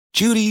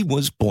Judy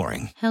was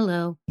boring.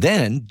 Hello.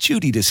 Then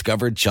Judy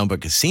discovered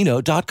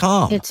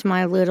ChumbaCasino.com. It's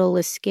my little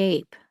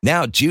escape.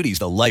 Now Judy's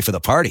the life of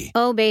the party.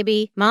 Oh,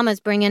 baby, mama's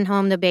bringing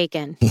home the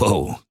bacon.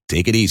 Whoa,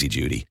 take it easy,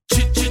 Judy.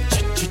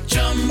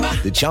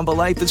 The Chumba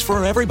life is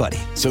for everybody.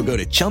 So go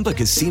to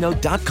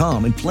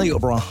ChumbaCasino.com and play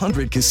over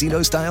 100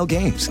 casino-style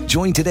games.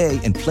 Join today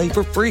and play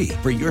for free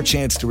for your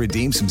chance to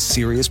redeem some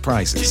serious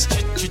prizes.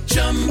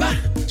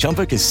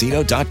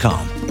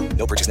 ChumbaCasino.com.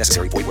 No purchase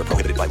necessary. Void where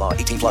prohibited by law.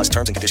 18 plus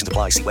terms and conditions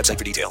apply. See website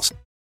for details.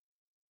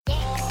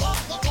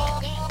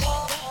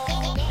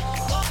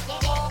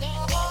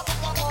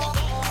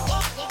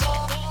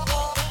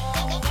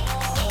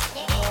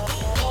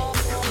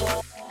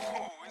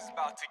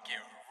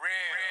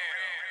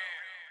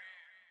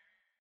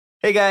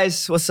 Hey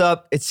guys, what's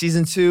up? It's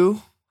season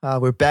 2.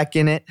 We're back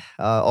in it.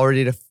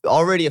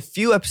 Already a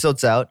few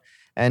episodes out.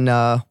 And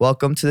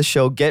welcome to the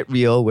show Get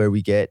Real, where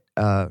we get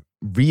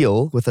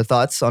real with our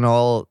thoughts on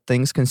all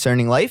things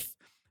concerning life.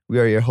 We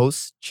are your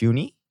hosts,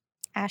 Junie.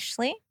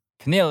 Ashley.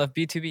 Peniel of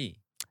B2B.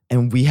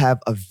 And we have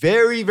a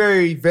very,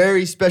 very,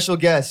 very special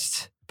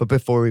guest. But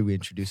before we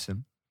introduce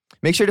him,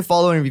 make sure to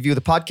follow and review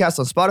the podcast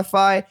on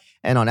Spotify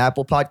and on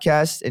Apple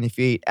Podcasts. And if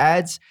you hate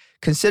ads,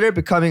 consider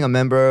becoming a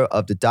member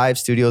of the Dive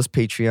Studios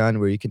Patreon,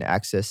 where you can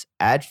access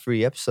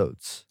ad-free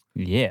episodes.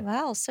 Yeah.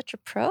 Wow, such a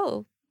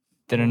pro.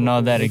 Didn't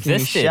know that Making me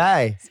existed.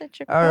 Shy.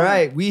 Such a pro. All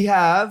right, we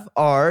have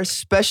our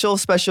special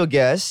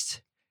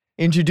guest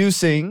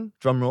introducing,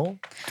 drumroll,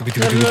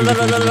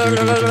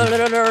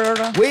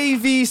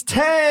 Wavy's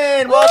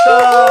 10.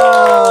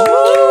 Welcome.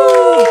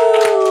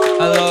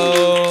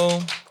 Hello.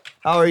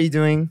 How are you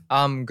doing?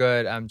 I'm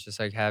good. I'm just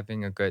like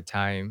having a good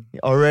time.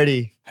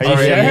 Already. Are you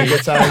Already sure? having a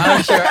good time.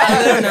 I'm sure. I'm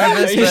a little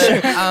nervous, Are you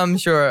but sure? I'm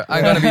sure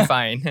I'm gonna be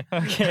fine.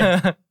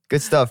 Okay.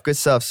 Good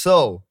stuff.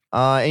 So,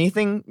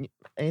 anything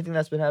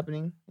that's been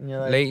happening in your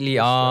life? Lately,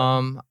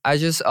 I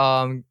just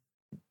have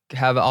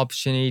an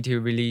opportunity to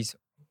release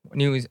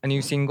a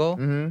new single.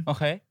 Mm-hmm.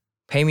 Okay.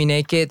 Pay Me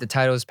Naked. The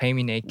title is Pay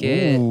Me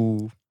Naked.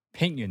 Ooh.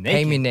 Paint you naked.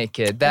 Pay Me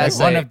Naked. Like That's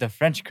one like, of the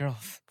French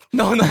girls.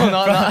 no,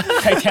 not.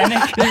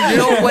 Titanic. You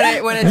know when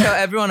I tell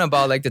everyone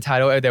about like the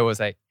title, there was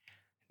like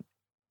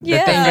the thing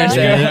Yeah. you're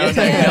saying. I was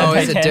like, Yeah. no,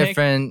 it's a Titanic.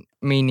 different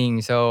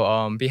meaning.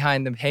 So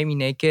behind the Pay Me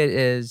Naked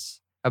is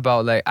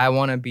about like I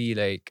want to be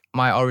like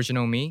my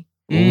original me,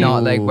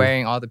 not like Ooh.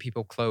 wearing other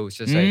people's clothes.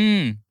 Just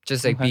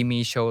like Okay. be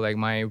me, show like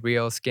my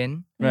real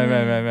skin.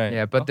 Right.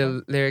 Yeah, but Okay.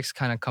 the lyrics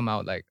kind of come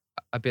out like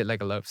a bit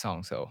like a love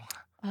song. So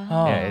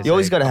Oh. yeah, it's You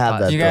always like gotta a have that,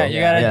 positive- You gotta, though. you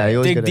gotta Yeah, you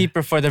always dig gotta-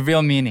 deeper for the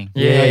real meaning.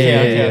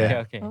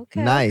 Yeah, Okay.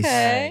 Okay. Nice.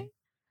 Okay.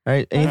 All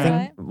right. Anything?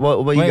 Alright.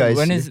 What you guys?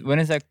 When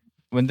is that?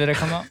 When did it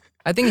come out?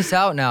 I think it's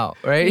out now,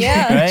 right?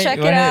 Yeah, Right? check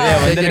it When out. yeah,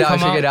 when check did it it out. come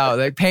Check out? it out.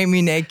 Like Pay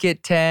Me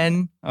Naked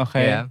 10.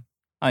 Okay. Yeah.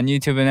 On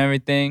YouTube and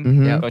everything.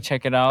 Mhm. Yeah. Go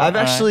check it out. I've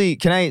Alright. actually.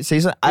 Can I say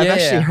something? I've Yeah,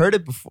 actually yeah. heard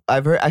it before.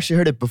 Actually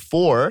heard it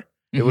before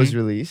it was Mhm.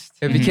 released.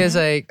 Yeah, because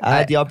like I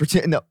had the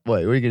opportunity. No,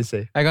 what were you gonna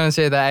say? I'm gonna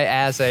say that I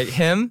asked like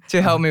him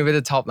to help me with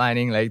the top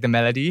lining, like the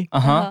melody.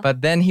 Uh-huh.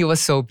 But then he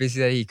was so busy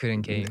that he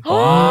couldn't came. No.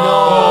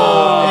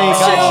 Hey,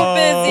 So guys.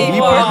 busy. We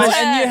for promised-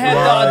 that. And you had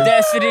Wow. the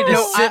audacity to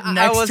No, sit I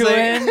next was to like-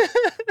 him.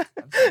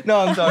 No,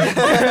 I'm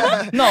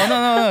sorry.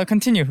 No.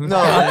 Continue.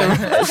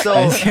 No. So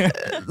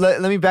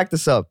let me back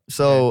this up.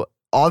 So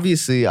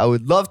obviously, I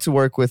would love to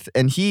work with,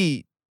 and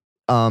he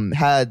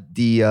had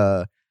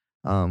the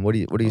what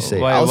do you say?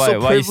 Why- I was so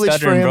why you privileged for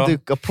stuttering, him bro?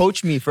 to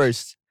approach me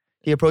first.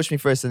 He approached me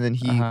first, and then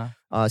he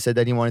Uh-huh. said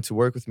that he wanted to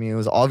work with me. It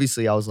was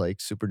obviously I was like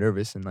super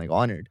nervous and like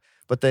honored.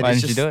 But then Why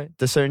it's didn't just you do it?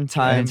 the certain Why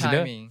time didn't you do it?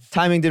 Timing.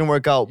 timing didn't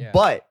work out. Yeah.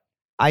 But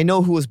I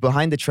know who was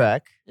behind the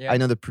track. Yeah. I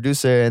know the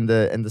producer and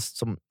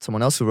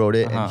someone else who wrote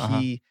it, Uh-huh,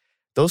 and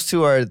those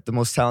two are the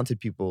most talented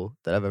people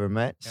that I've ever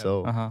met. Yeah.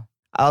 So Uh-huh.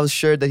 I was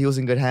sure that he was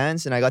in good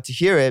hands, and I got to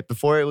hear it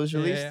before it was Yeah,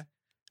 released. yeah.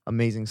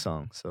 Amazing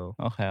song. So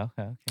Okay.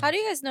 How do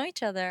you guys know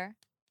each other?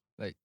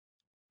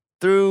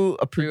 through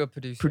a Through a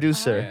producer.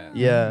 producer, Ah.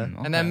 yeah,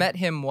 And I met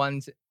him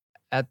once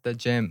at the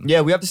gym.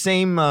 yeah. We have the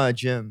same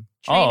gym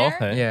Oh, Trainer?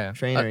 okay. Yeah.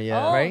 trainer.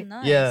 Yeah, Oh, right?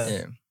 nice. Yeah.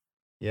 Yeah.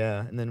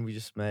 yeah. And then we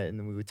just met, and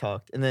then we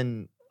talked, and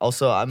then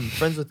also I'm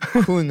friends with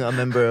Kun, a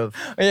member of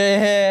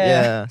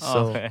yeah. Oh, So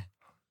okay.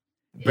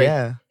 Break-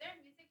 yeah.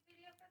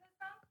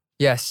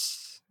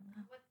 Yes.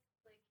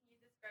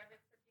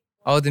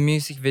 Oh, the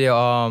music video.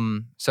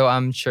 So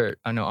I'm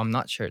I'm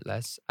not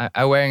shirtless.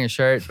 I'm wearing a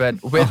shirt,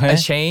 but with Okay. a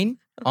chain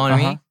on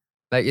Uh-huh. me.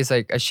 Like it's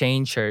like a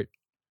chain shirt.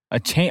 A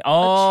chain.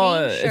 Oh,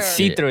 chain it's shirt.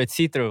 see-through. It's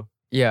see-through.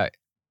 Yeah.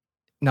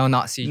 No,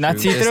 not see-through. Not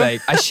see-through? It's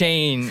like a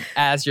chain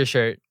as your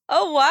shirt.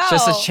 Oh wow.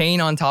 Just a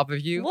chain on top of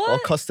you. What? All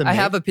custom. I made.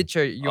 have a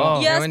picture. You Oh. want,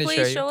 you Yes, want me to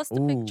please show show you? us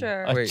the Ooh.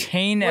 picture. A Wait.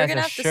 chain We're as gonna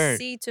a have shirt. to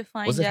see to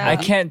find Was it out. I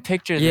heavy? can't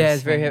picture this. Yeah,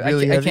 it's very heavy.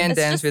 Really I heavy? can't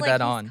It's dance just with like that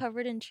he's on.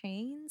 covered in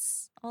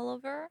chains all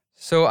over.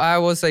 So I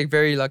was like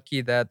very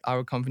lucky that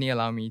our company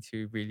allowed me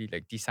to really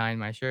like design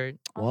my shirt.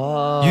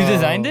 Wow. You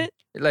designed it?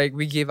 Like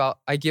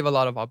I give a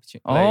lot of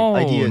opportunity. Oh,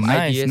 ideas. nice,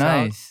 ideas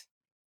out. nice.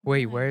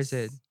 Wait, where is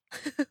it?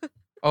 Nice.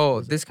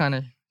 Oh, this kind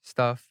of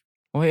stuff.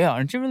 Oh yeah,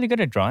 aren't you really good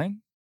at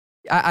drawing?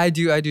 I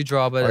do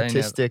draw, but I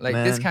Artistic, know,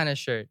 like this man. kind of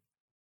shirt.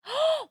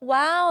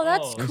 Wow,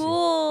 that's Oh.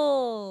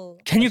 cool.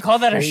 Can you call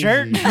that a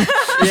shirt? Crazy.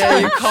 Yeah,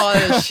 you call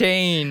it a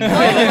chain. Oh,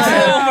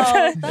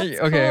 wow, that's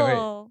Okay, wait.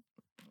 cool.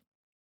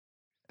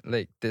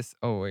 Like this.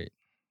 Oh wait,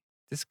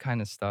 this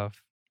kind of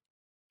stuff.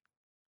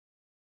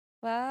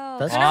 Wow,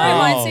 That's kind of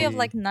reminds me of crazy.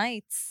 like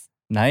knights.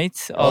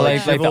 Knights? Oh, Or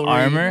like like the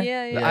chivalry. armor?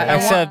 Yeah, yeah. I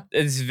want- Except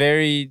it's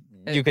very, you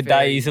It's could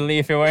die very- easily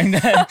if you're wearing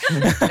that.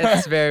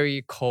 It's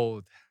very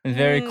cold. It's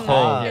very Mm,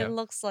 cold. Yeah. It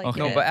looks like Okay.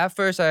 No, it. but at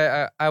first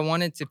I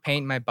wanted to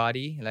paint my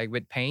body like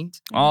with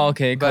paint, Oh,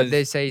 okay. but 'cause-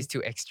 they say it's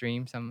too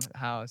extreme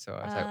somehow. So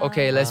I was like,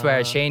 okay, let's wear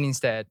Ah. a chain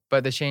instead.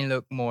 But the chain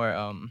looked more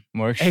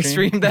more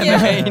extreme than Yeah.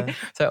 the paint. Yeah.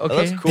 So Oh, okay,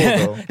 that's cool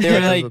though. They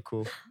were Those like- look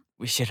cool.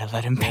 we should have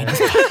let him paint Yeah.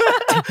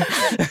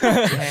 his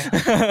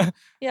body.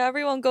 Yeah,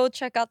 everyone go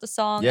check out the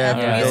song Yeah, and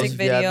the for music those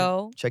of you haven't-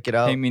 video. Check it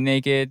out. Paint me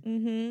naked.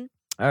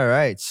 Mm-hmm. All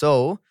right.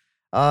 So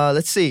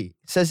let's see.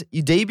 It says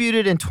you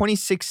debuted in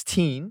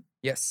 2016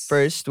 yes,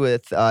 first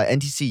with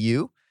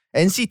NCTU,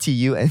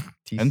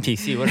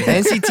 MTC, what is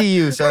that?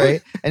 NCTU,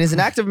 sorry, and is an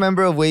active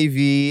member of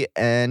Wavy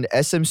and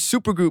SM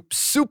supergroup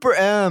Super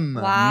M.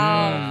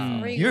 Wow.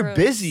 Mm. 3 You're groups.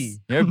 busy.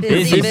 You're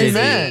Busy, busy,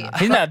 man.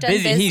 He's not Hooked and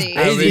busy. He's busy.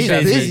 I busy. wish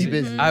I busy,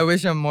 was- busy. I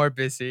wish I'm more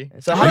busy.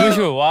 So how do you,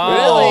 Usual. Wow.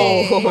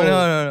 Really? Oh.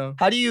 No.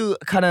 how do you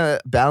kind of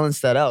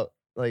balance that out?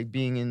 Like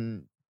being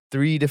in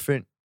three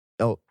different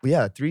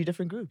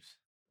groups.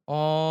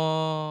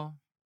 Oh,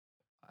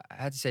 I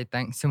had to say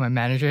thanks to my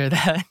manager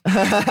that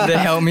they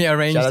helped me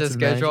arrange Shout out the to the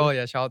schedule. manager.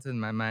 Yeah, shout out to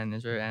my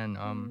manager and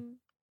Mm.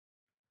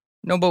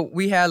 no, but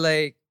we had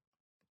like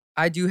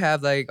I do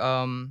have like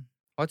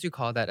what do you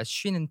call that? A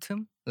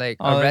shinentum? Like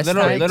Oh, a rest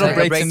little- time, little like a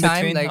breaks break in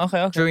time, between. like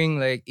Okay. during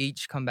like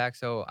each comeback.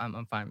 So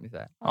I'm fine with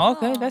that.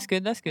 Okay, Oh. that's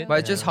good. That's good. But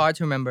it's just Yeah. hard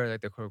to remember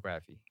like the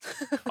choreography.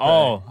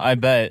 Oh, I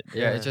bet.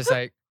 Yeah, it's just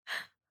like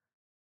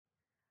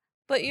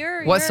But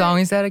you're what song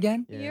is that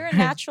again? You're a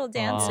natural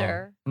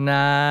dancer.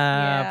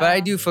 Nah, but I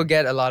Yeah. do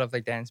forget a lot of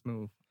like dance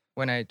move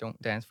when I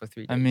don't dance for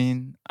 3 days. I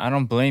mean, I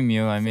don't blame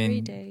you. I 3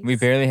 mean, days. we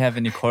barely have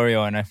any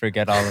choreo, and I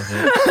forget all of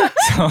it.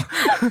 So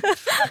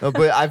No,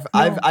 but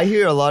I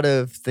hear a lot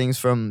of things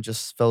from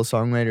just fellow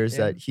songwriters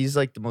Yeah. that he's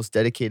like the most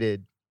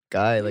dedicated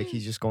guy. Like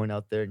he's just going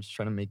out there and just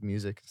trying to make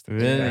music. And stuff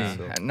like Really? that,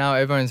 so. And now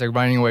everyone's like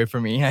running away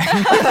from me.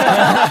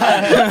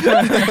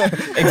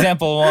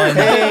 example one.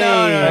 Hey.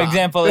 No.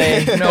 Example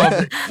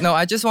A. no,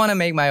 I just want to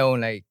make my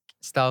own like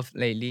stuff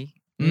lately.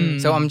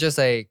 Mm. So I'm just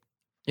like,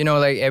 you know,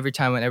 like every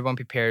time when everyone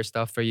prepares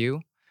stuff for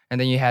you, and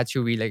then you had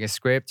to read like a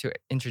script to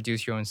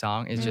introduce your own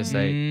song, it's just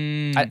like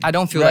I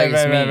don't feel like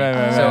it's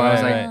me. So I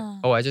was like,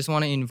 oh, I just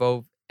want to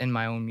involve in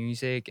my own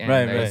music and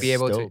Right, like, right. be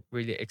able Dope. to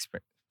really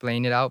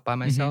explain it out by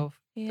myself.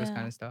 Those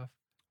kind of stuff.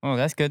 Oh,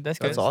 that's good. That's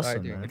good. That's what I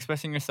awesome, do. man.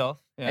 Expressing yourself.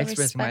 Yeah. I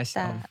Expressing respect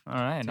myself. that.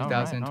 all right.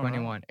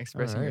 2021,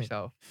 expressing Alright.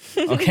 yourself.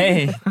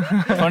 Okay.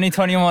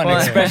 2021. What?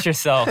 Express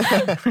yourself.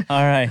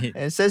 All right. And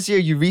it says here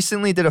you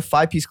recently did a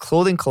 5-piece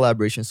clothing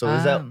collaboration. So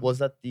was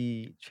that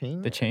the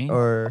chain? The chain?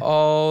 Or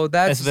Oh,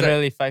 that's It's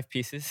literally 5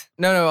 pieces.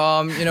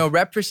 no. You know,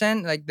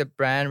 Represent, like the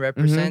brand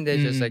Represent,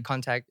 they just Mhm. like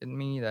contacted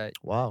me that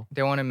wow.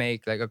 they want to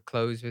make like a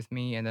clothes with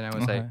me, and then I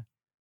was like, Okay.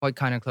 what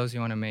kind of clothes you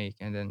want to make?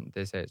 And then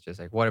they said just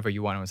like whatever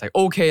you want. I was like,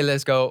 okay,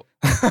 let's go.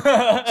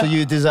 So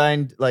you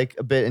designed like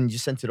a bit and you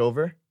sent it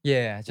over?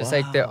 Yeah, just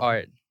like the Wow.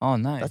 art. Oh,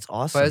 nice. That's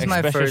awesome. But it's my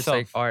Express first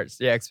like yourself. arts.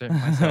 Yeah, express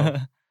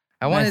myself.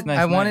 I wanted nice,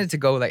 I nice. wanted to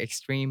go like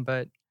extreme,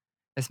 but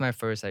it's my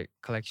first like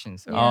collection.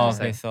 So Yeah. Oh, just,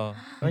 okay. like, So Why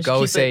don't you go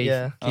keep it- safe.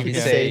 yeah, Keep keep it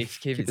it safe.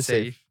 Keep it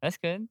safe. that's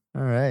good.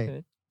 All right.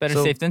 Good. Better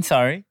So- safe than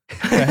sorry.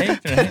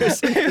 Right? Better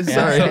safe than Yeah,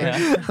 sorry.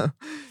 yeah.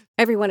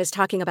 Everyone is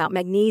talking about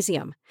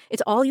magnesium.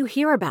 It's all you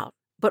hear about.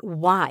 But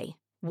why?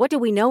 What do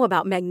we know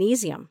about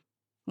magnesium?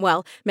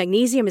 Well,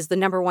 magnesium is the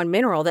 #1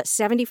 mineral that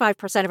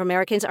 75% of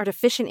Americans are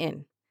deficient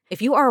in.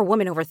 If you are a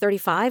woman over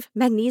 35,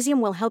 magnesium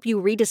will help you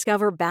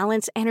rediscover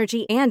balance,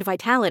 energy, and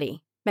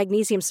vitality.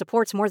 Magnesium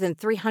supports more than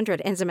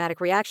 300 enzymatic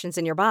reactions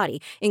in your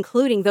body,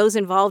 including those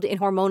involved in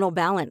hormonal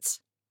balance.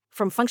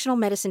 From functional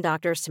medicine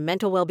doctors to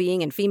mental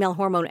well-being and female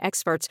hormone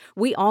experts,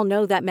 we all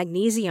know that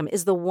magnesium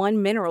is the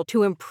one mineral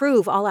to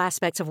improve all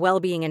aspects of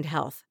well-being and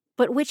health.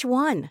 But which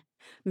one?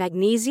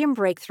 Magnesium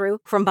Breakthrough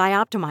from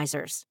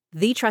Bioptimizers,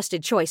 the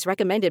trusted choice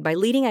recommended by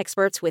leading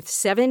experts with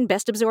 7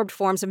 best-absorbed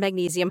forms of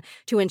magnesium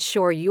to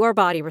ensure your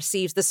body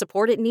receives the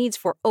support it needs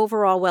for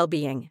overall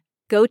well-being.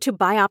 Go to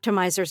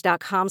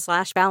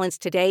bioptimizers.com/balance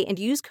today and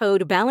use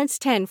code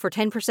BALANCE10 for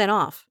 10%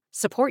 off.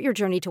 Support your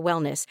journey to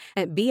wellness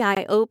at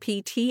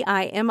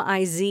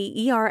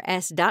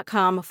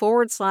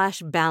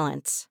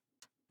bioptimizers.com/balance.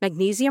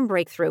 Magnesium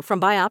Breakthrough from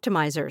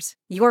Bioptimizers,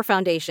 your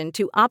foundation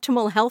to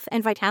optimal health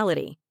and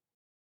vitality.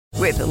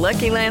 With the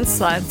Lucky Land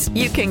Slots,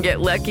 you can get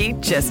lucky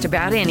just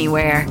about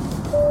anywhere.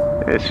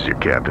 This is your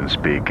captain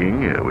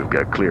speaking. We've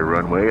got clear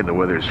runway and the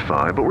weather's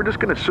fine, but we're just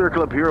going to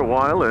circle up here a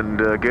while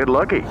and get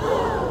lucky.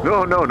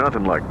 No,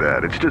 nothing like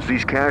that. It's just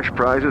these cash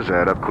prizes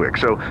add up quick.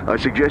 So I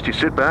suggest you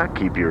sit back,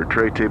 keep your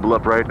tray table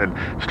upright, and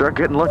start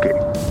getting lucky.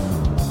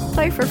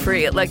 Play for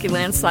free at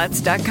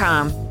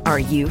LuckyLandSlots.com. Are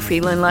you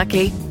feeling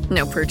lucky?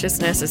 No purchase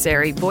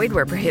necessary. Void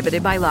where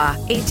prohibited by law.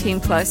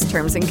 18 plus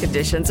terms and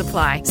conditions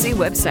apply. See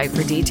website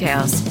for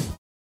details.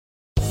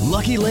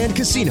 Lucky Land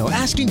Casino,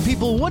 asking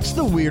people, what's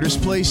the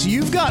weirdest place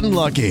you've gotten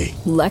lucky?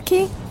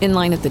 Lucky? In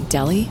line at the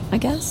deli, I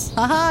guess?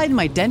 Aha, in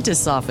my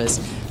dentist's office.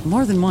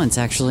 More than once,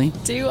 actually.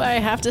 Do I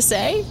have to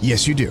say?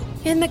 Yes, you do.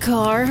 In the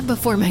car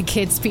before my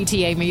kids'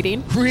 PTA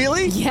meeting.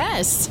 Really?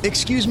 Yes.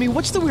 Excuse me,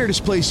 what's the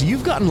weirdest place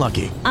you've gotten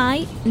lucky?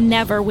 I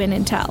never win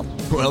and tell.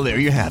 Well, there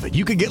you have it.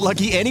 You can get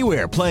lucky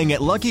anywhere, playing at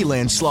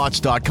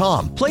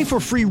LuckyLandSlots.com. Play for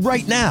free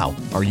right now.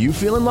 Are you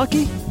feeling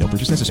lucky? No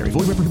purchase necessary.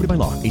 Void where prohibited by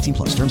law. 18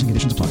 plus. Terms and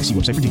conditions apply. See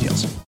website for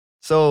details.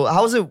 So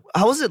how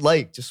was it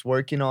like just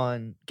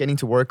getting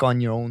to work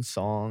on your own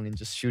song and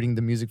just shooting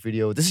the music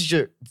video? This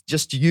is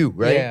just you,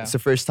 right? Yeah. It's the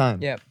first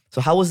time. Yeah. So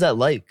how was that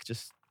like?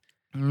 Just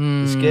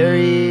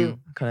scary,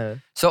 kind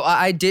of. So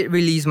I did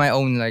release my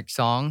own like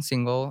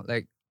single,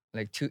 like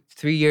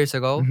 3 years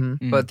ago.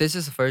 But this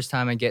is the first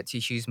time I get to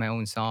choose my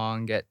own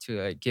song, get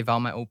to like give out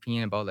my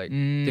opinion about like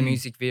the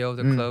music video,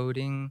 the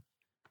clothing,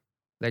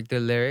 like the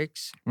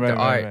lyrics, the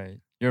art. Right.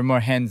 You're more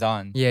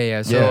hands-on.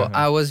 Yeah. So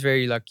I was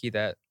very lucky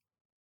that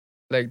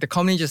like the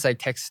company just like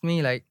texted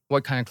me like,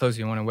 what kind of clothes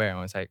do you want to wear? And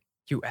I was like,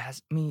 you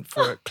asked me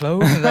for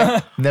clothes?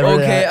 Like,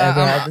 okay,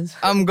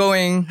 I'm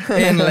going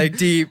in like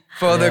deep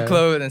for the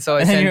clothes. And so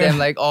I sent them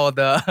like all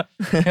the...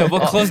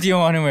 What clothes do you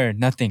want to wear?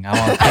 Nothing. I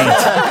want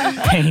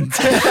paint.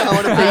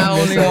 I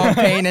only want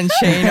paint and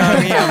chain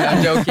on me.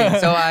 I'm joking.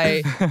 So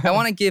I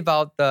want to give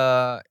out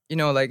the,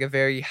 like a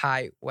very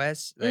high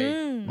waist,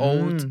 like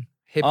old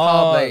hip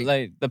hop.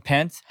 Like the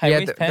pants?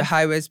 High-waist pants? The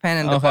high waist pant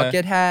and the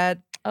bucket hat.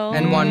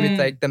 And one with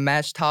like the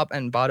match top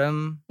and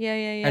bottom. Yeah.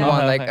 And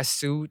one like a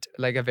suit,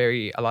 like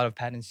a lot of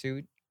pattern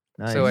suit.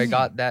 Nice. So I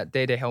got that.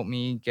 They helped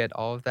me get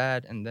all of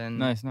that. And then...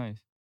 Nice.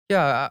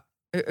 Yeah,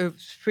 it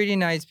was pretty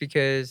nice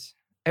because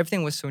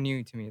everything was so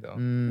new to me though.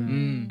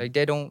 Like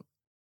they don't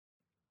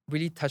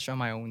really touch on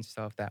my own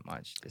stuff that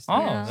much.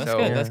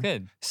 That's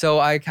good.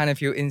 So I kind of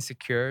feel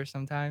insecure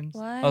sometimes.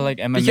 Why? Oh, like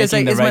am I because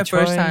making like the right it's my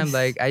first time choice?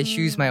 like I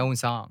choose my own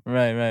song.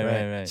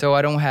 Right. So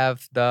I don't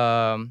have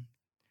the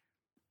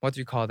what do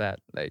you call that?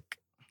 Like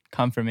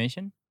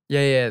confirmation?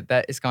 Yeah,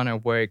 that it's gonna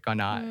work or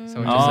not.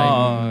 So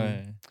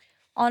just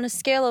on a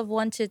scale of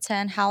 1 to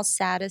 10, how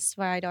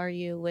satisfied are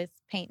you with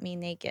Paint Me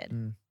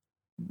Naked?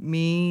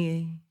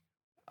 Me.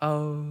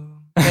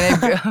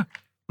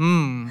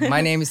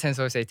 My name is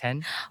Tensou say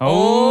 10.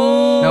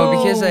 No,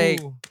 because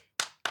like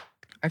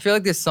I feel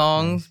like the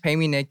songs Paint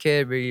Me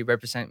Naked really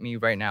represent me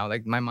right now,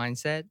 like my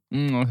mindset.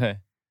 Okay.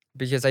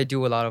 Because I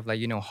do a lot of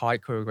like,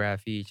 hard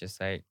choreography, just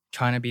like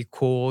trying to be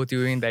cool,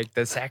 doing like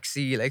the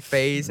sexy like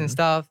face and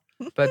stuff.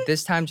 But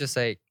this time just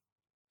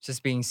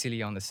being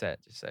silly on the set.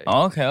 Just like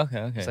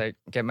okay. Just like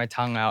get my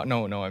tongue out.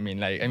 No, I mean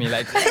like just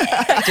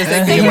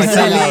like being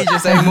silly,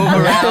 just like move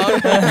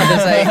around.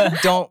 Just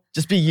like don't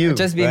just be you.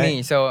 Just be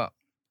me. So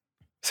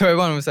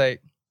everyone was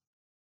like,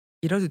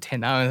 you don't do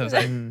 10 hours. I was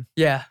like,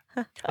 yeah.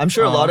 I'm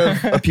sure a lot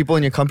of people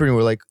in your company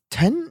were like,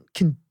 10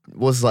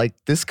 was like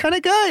this kind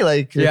of guy.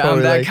 Like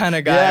I'm that kind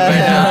of guy right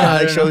now.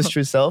 Like show his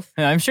true self.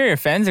 Yeah, I'm sure your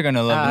fans are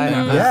gonna love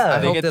it. Yeah,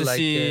 they hope get they to like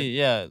see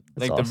it.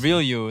 like awesome. the real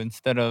you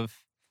instead of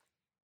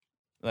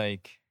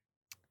like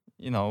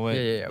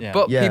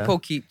But people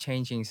keep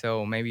changing,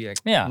 so maybe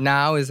like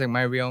now is like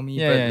my real me,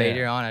 but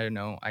later on I don't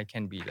know, I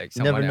can be like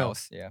someone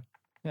else.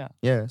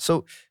 Yeah.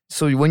 So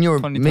when you were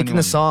making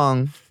the 2021.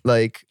 song,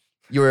 like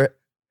you were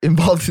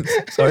involved in,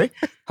 sorry?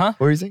 Huh? What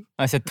were you saying?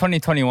 I said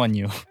 2021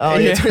 you. Oh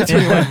yeah,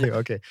 2021 you.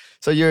 Okay.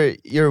 So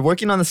you're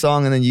working on the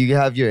song and then you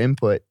have your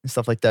input and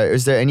stuff like that.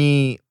 Is there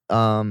any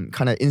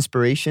kind of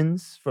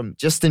inspirations from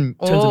just in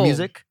terms of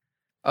music?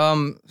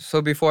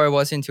 So before I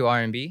was into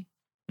R&B,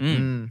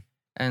 and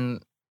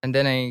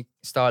then I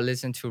started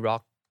listening to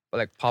rock,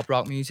 like pop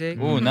rock music.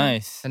 Oh,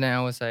 nice. And then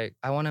I was like,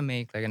 I want to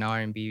make like an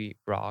R&B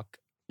rock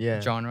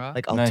genre,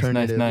 like Nice,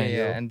 alternative. nice.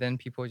 Yeah. And then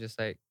people just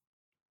like,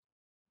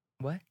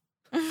 what?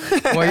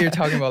 What are you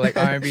talking about? Like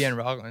R&B and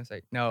rock? And I was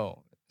like,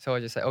 no. So I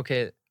just like,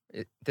 okay,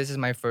 this is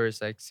my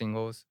first like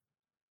singles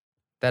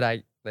that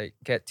I like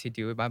get to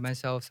do it by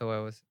myself. So I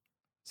was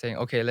saying,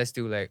 okay, let's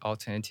do like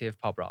alternative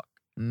pop rock.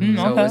 So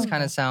it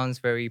kind of sounds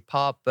very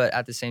pop, but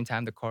at the same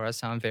time, the chorus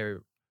sound very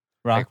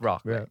rock.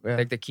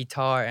 Like the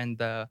guitar and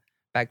the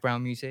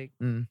background music.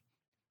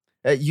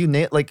 You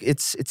nailed, like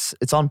it's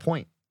on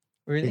point.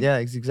 Really? Yeah,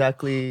 it's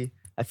exactly.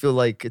 I feel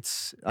like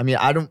it's. I mean,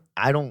 I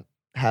don't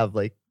have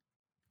like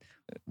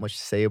much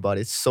to say about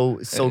it. It's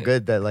so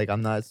good that like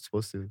I'm not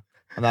supposed to.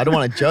 I mean, I don't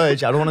want to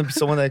judge. I don't want to be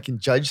someone that can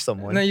judge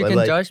someone. No, you but can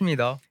like, judge me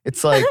though.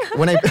 It's like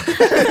when I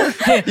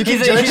you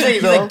can judge me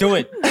He's though. like, do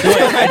it.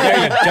 I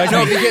dare you. Judge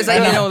No, me. because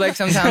like like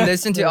sometimes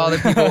listen to other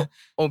people's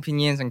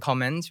opinions and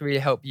comments really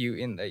help you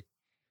in like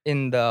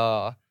in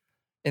the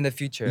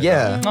future.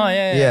 Yeah. Oh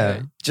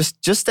yeah.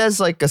 Just as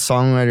like a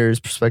songwriter's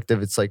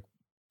perspective, it's like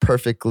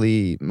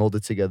perfectly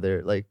molded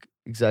together, like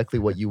exactly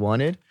what you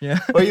wanted. Yeah.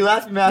 But you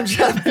laughing, man.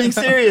 I'm being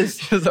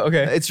serious.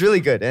 Okay. It's really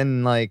good,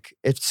 and like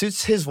it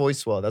suits his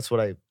voice well. That's what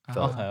I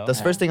felt. Okay. The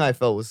first thing I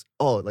felt was,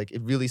 like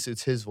it really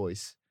suits his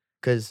voice,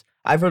 because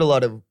I've heard a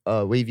lot of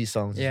wavy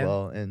songs as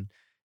well, and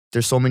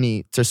there's so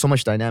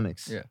much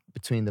dynamics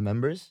between the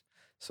members.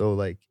 So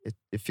like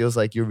it feels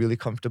like you're really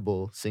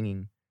comfortable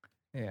singing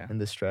in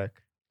this track.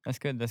 That's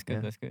good. That's good.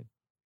 Yeah. That's good.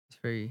 It's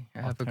very.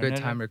 I have a good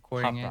time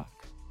recording it.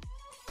 Rock.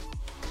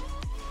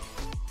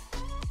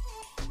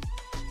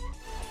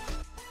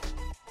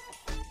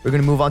 We're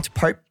gonna move on to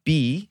part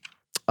B.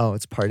 Oh,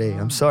 it's part A.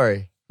 I'm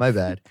sorry. My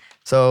bad.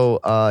 So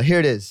here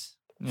it is.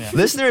 Yeah.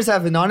 Listeners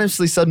have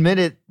anonymously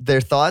submitted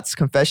their thoughts,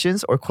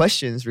 confessions, or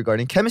questions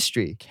regarding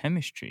chemistry.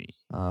 Chemistry.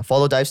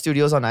 Follow Dive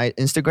Studios on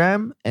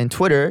Instagram and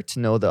Twitter to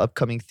know the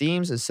upcoming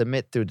themes and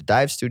submit through the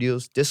Dive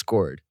Studios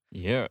Discord.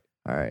 Yeah.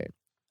 All right.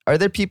 Are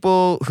there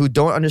people who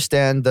don't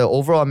understand the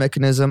overall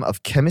mechanism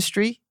of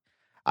chemistry?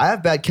 I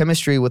have bad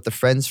chemistry with a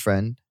friend's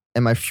friend,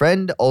 and my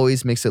friend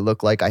always makes it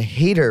look like I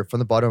hate her from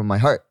the bottom of my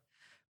heart.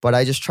 But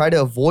I just try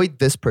to avoid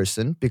this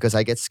person because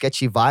I get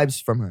sketchy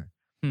vibes from her.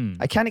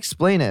 I can't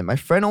explain it. My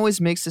friend always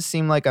makes it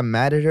seem like I'm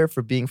mad at her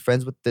for being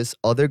friends with this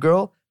other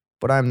girl,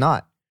 but I'm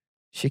not.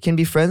 She can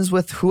be friends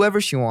with whoever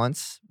she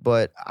wants,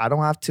 but I don't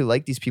have to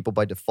like these people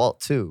by default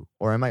too.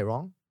 Or am I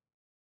wrong?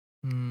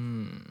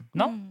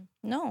 No.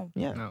 No.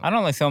 Yeah. No. I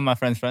don't like some of my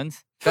friends'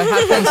 friends. That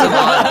happens a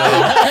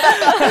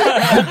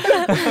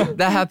lot, though.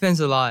 That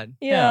happens a lot.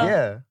 Yeah.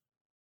 Yeah.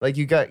 Like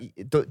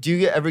do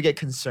you ever get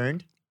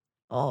concerned?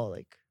 Oh,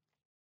 like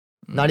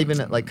not even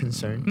like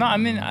concerned. No, I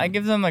mean, I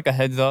give them like a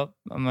heads up.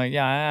 I'm like,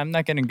 yeah, I'm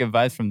not getting good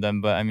vibes from them,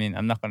 but I mean,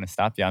 I'm not going to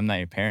stop you. I'm not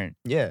your parent.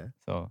 Yeah.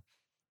 So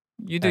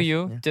you do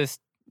you. Yeah. Just,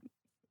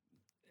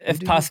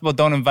 if possible,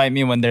 don't invite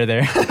me when they're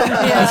there.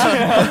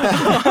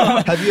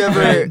 Have you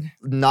ever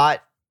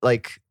not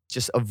like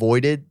just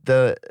avoided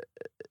the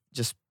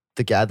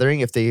gathering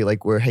if they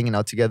like were hanging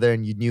out together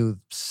and you knew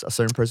a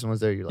certain person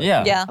was there? You're like,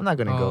 Yeah. I'm not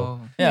gonna go.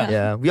 Yeah.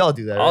 Yeah, we all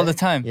do that all right? the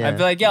time. Yeah. I'd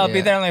be like, yeah, I'll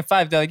be there in like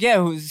 5. They're like,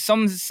 yeah,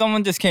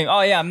 someone just came.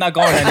 Oh yeah, I'm not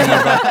going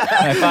anymore, bro.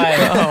 Like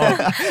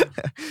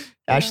 5.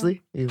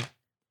 Ashley,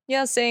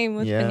 Yeah, same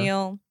with Yeah.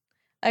 Peniel.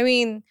 I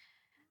mean,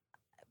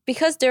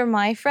 because they're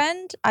my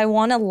friend, I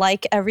want to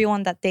like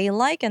everyone that they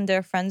like and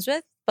they're friends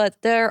with. But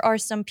there are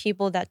some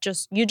people that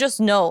you just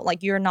know,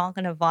 like you're not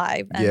gonna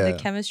vibe, and the Yeah.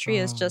 chemistry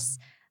is just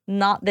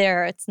not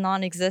there. It's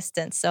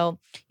non-existent. So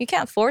you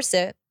can't force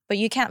it, but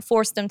you can't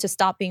force them to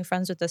stop being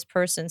friends with this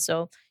person.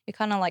 So you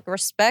kind of like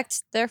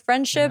respect their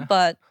friendship,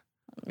 but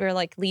you're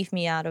like, leave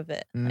me out of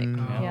it. Like,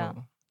 yeah.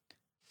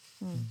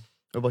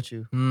 What about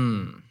you?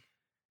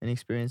 Any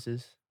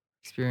experiences?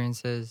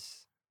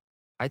 Experiences.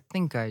 I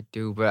think I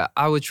do, but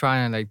I would try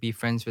and like be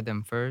friends with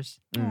them first.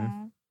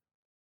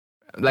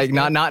 Like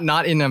not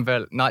in a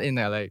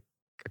like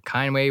a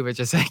kind way, but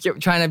just like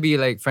trying to be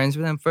like friends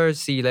with them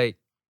first. See like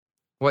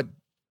what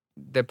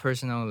their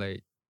personal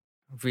like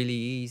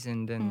really is,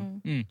 and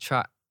then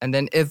try. And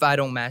then if I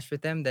don't match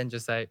with them, then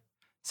just like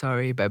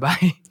sorry, bye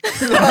bye.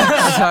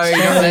 Sorry,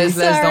 let's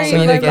don't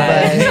meet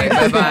again.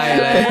 Bye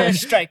bye.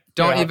 Strike.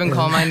 Don't even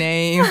call my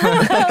name.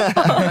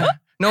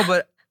 No,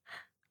 but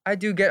I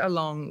do get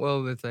along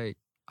well with like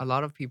a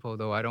lot of people,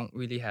 though. I don't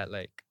really have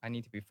like I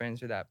need to be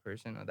friends with that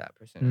person or that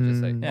person. I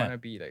just like want to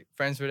be like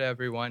friends with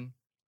everyone.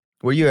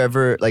 Were you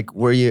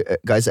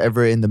guys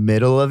ever in the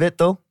middle of it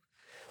though?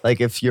 Like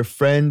if your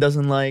friend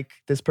doesn't like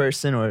this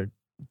person or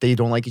they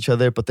don't like each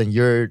other, but then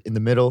you're in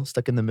the middle,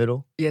 stuck in the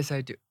middle? Yes,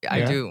 I do.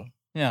 I do.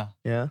 Yeah.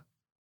 Yeah.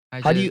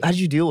 How did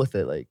you deal with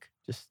it? Like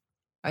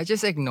I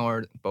just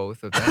ignored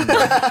both of them.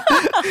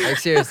 Like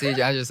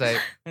seriously, I just like,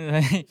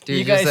 dude,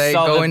 you just guys like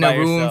go solve it in by a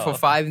room yourself. for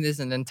 5 minutes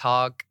and then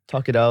talk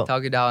it out,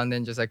 and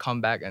then just like come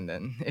back, and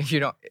then if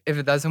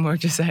it doesn't work,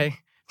 just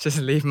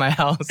leave my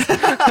house. What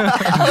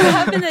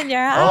happened in your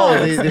house?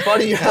 Oh, they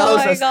fought in your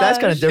house. That's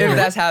kind of different. If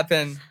that's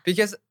happened,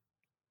 because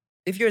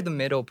if you're the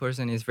middle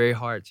person, it's very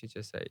hard to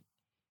just like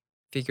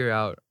figure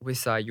out which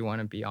side you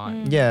want to be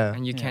on. Yeah.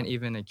 And you can't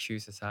even like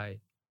choose a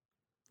side.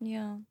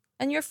 Yeah.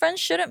 And your friends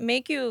shouldn't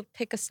make you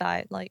pick a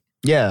side. Like,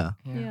 Yeah.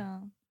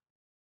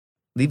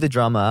 Leave the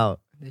drama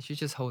out. They should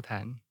just hold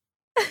hands.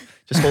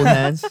 Just hold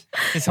hands.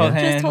 Just hold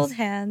hands. Just hold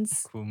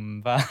hands.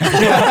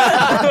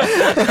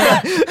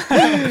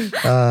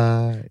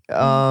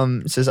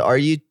 Says, are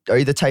you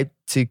the type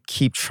to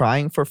keep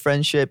trying for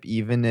friendship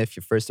even if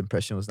your first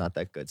impression was not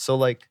that good? So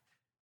like,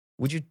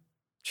 would you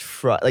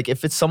try, like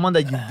if it's someone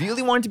that you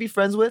really wanted to be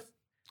friends with,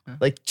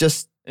 like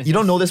just you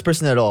don't know this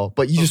person at all,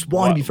 but you just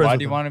want to be friends Why with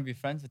do you them? want to be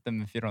friends with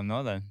them if you don't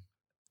know them?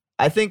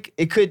 I think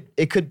it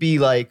could be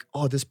like,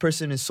 oh, this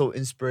person is so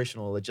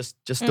inspirational, like just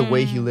the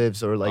way he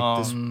lives, or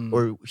like this,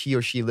 or he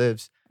or she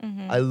lives.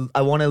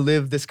 I want to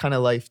live this kind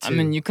of life too. I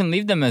mean, you can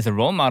leave them as a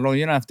role model.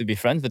 You don't have to be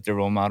friends with your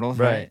role models,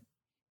 Right. right?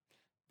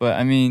 But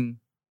I mean,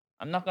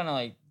 I'm not gonna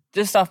like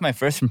just off my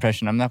first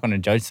impression. I'm not gonna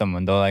judge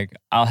someone though. Like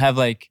I'll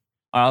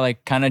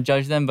kind of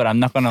judge them, but I'm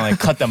not gonna like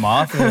cut them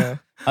off.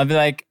 I'll be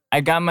like,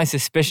 I got my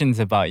suspicions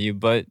about you,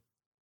 but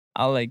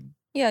I'll like.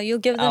 Yeah, you'll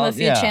give them a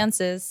few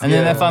chances. And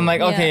then if I'm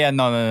like, okay,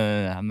 no,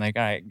 I'm like,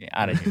 all right, get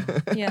out of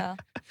here. Yeah.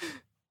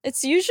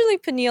 It's usually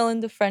Peniel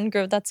in the friend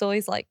group that's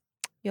always like,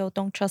 yo,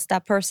 don't trust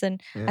that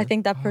person. I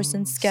think that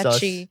person's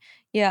sketchy. Sus.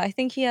 Yeah, I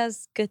think he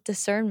has good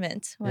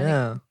discernment.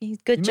 Yeah. He's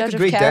a good You make judge a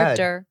of great dad.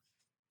 character.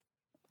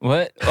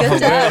 What? Good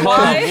dad,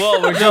 why?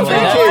 Whoa, we're jumping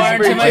that far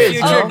into my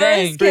future. Oh,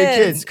 Dang. For your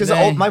kids. Because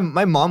Dang.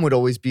 my mom would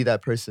always be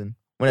that person.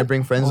 When I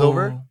bring friends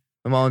over,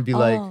 my mom would be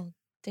like,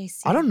 they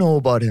see. I don't know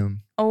about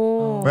him.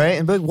 Oh. Right?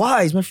 And be like,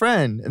 why? He's my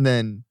friend. And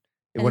then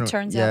And it wouldn't-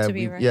 turns out to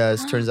be right. Yeah, it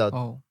turns out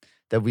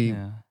that we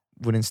Yeah.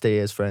 wouldn't stay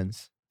as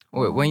friends.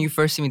 Wait, when you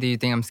first see me, do you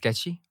think I'm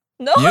sketchy?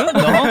 No. You? No.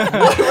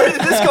 Where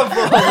did this come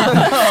from?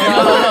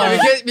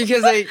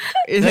 because like,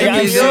 it's Like, like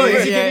I'm you so- know,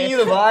 is he yeah. giving you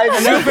the vibe?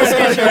 Super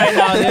sketchy right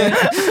now,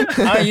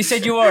 dude. You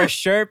said you wore a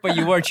shirt, but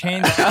you wore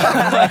chains.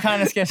 I'm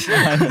kind of sketchy.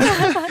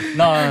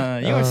 No.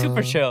 You were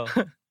super chill.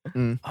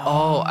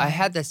 Oh, I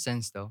had that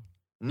sense though.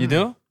 You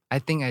do? I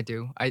think I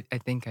do. I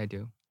think I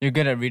do. You're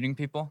good at reading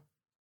people?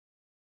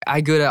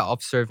 I good at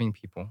observing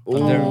people.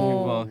 Observing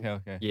people.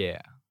 Okay.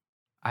 Yeah,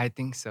 I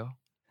think so.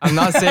 I'm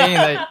not saying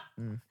like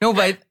no,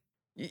 but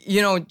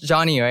you know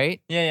Johnny, right?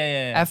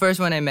 Yeah. At first,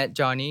 when I met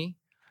Johnny,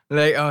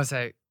 like I was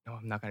like, no,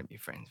 I'm not gonna be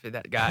friends with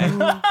that guy.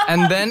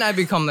 And then I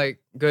become like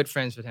good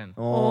friends with him.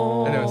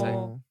 Oh. And I was like,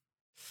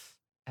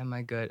 am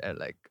I good at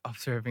like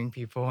observing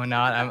people or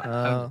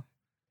not?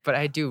 But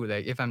I do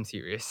like if I'm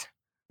serious.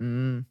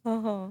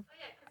 Oh.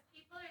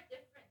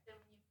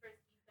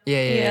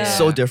 Yeah.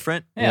 So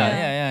different.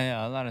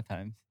 Yeah. A lot of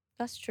times.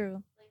 That's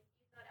true.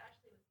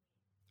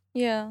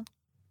 Yeah.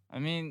 I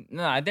mean,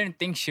 no, I didn't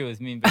think she was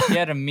mean, but she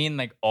had a mean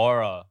like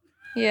aura.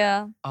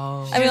 Yeah.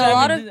 Oh. I mean, a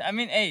lot of. I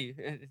mean, hey,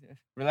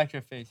 relax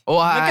your face. Oh,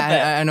 Look at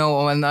that. I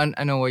know.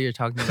 I know what you're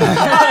talking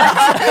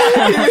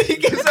about. He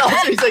gives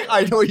out. He's like,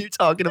 I know what you're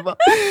talking about.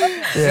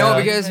 No,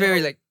 because it's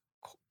very like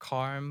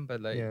calm,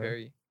 but like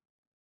very.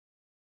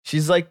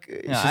 She's like,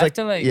 I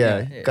feel like,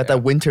 got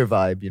that winter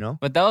vibe, you know.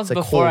 But that was It's,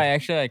 like, before cold. I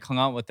actually like hung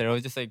out with her. It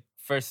was just like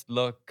first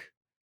look,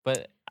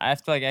 but I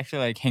have to like actually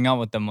like hang out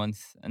with them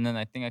once, and then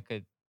I think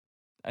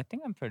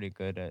I'm pretty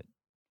good at.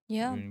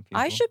 Yeah. reading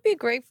I people. should be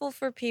grateful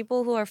for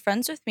people who are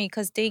friends with me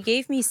because they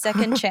gave me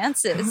second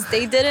chances.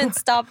 They didn't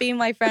stop being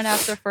my friend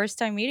after first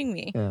time meeting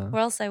me, Yeah. or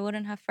else I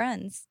wouldn't have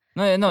friends.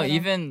 No. But,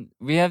 Even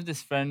we have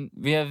this friend.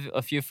 We have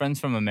a few friends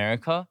from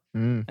America,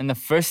 Mm. and the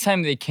first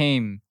time they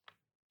came,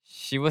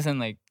 she wasn't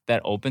like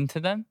that open to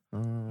them.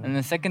 And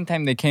the second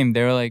time they came,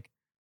 they were like,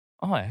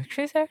 "Oh,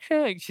 actually,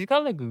 like she's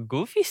got like a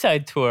goofy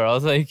side to her." I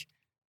was like,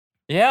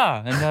 "Yeah,"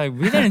 and they're like,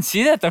 "We didn't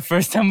see that the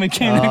first time we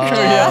came to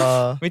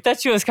Korea. We thought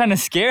she was kind of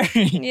scary."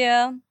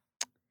 Yeah.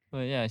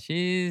 But yeah,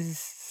 she's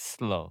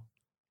slow.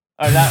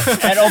 Or not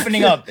at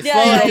opening up. Slow Yeah,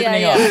 at yeah,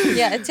 opening yeah, up. yeah.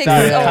 Yeah, it takes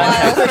Sorry, a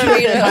while for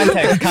me to.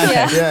 Context.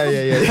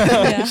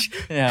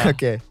 Yeah. Yeah.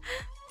 Okay.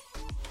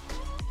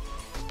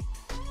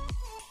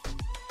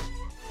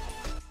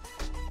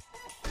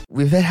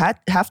 We've had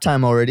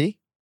halftime already.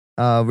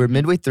 We're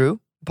midway through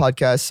the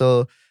podcast,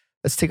 so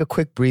let's take a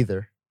quick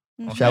breather,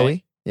 shall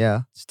we?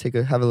 Yeah, let's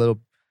have a little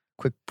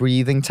quick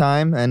breathing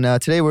time. And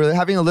today we're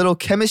having a little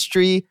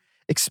chemistry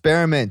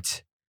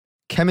experiment.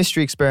 The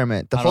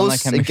I don't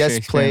like host and chemistry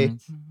guest play.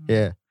 experiments.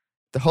 Yeah,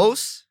 the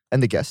host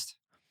and the guest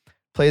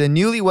play the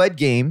newlywed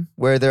game,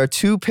 where there are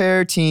two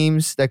pair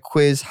teams that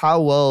quiz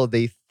how well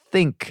they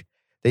think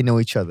they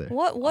know each other.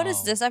 What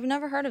is this? I've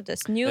never heard of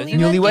this.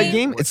 Newlywed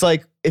game? It's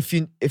like if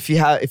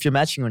you're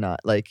matching or not.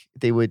 Like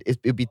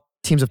it'd be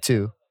teams of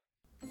two.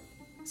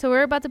 So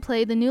we're about to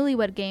play the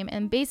newlywed game,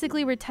 and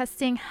basically we're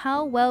testing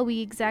how well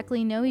we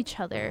exactly know each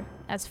other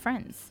as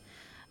friends.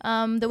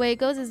 The way it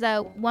goes is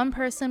that one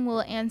person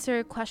will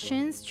answer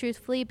questions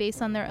truthfully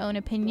based on their own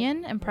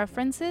opinion and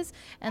preferences,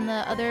 and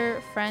the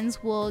other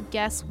friends will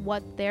guess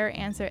what their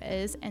answer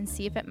is and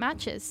see if it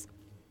matches.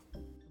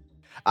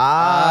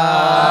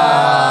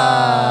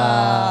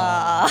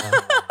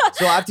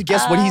 So I have to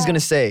guess what he's gonna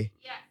say.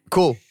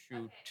 Cool.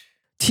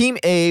 Team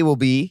A will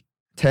be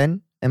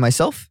Ten and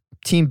myself.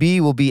 Team B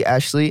will be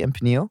Ashley and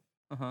Peniel.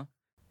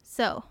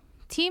 So,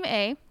 Team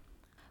A,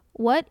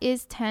 what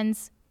is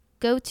Ten's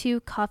go-to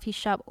coffee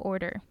shop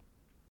order?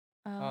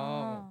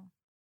 Oh.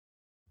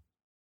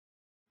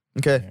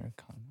 Okay.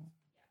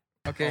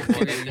 Okay.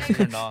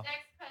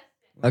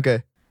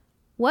 Okay.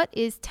 What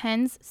is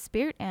Ten's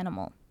spirit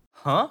animal?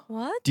 Huh?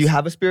 What? Do you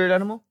have a spirit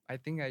animal? I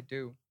think I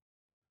do.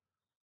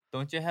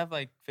 Don't you have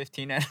like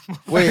 15 animals?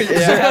 Wait, is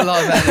Yeah, there I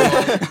love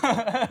animals.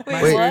 Wait,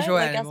 My Wait. spiritual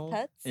Like as animal.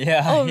 pets?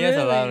 Yeah, Oh, he has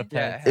a lot really? of Yeah,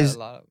 I pets. have Is- a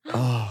lot of.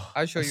 Oh,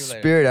 I'll show a you later.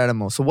 spirit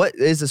animal. So what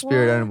is a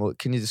spirit What? animal?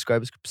 Can you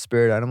describe a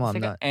spirit animal? It's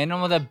I'm like not. an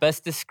animal that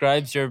best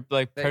describes your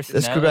like Like,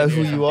 personality. describe or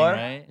who you something, are?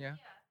 right? Yeah.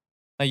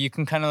 Like you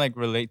can kind of like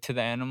relate to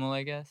the animal,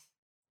 I guess.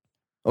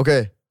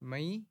 Okay.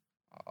 Me?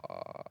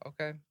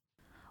 Okay.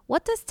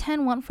 What does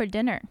Ten want for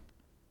dinner?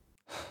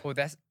 Oh,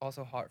 that's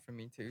also hard for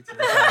me too. To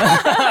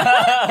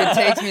decide. It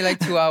takes me like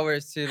 2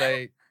 hours to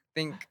like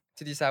think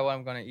to decide what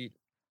I'm gonna eat.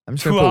 I'm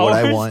just gonna put what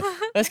I 2 want.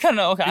 That's kind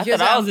of okay. Because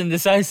I thought I I'm- was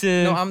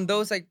indecisive. No, I'm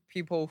those like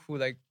people who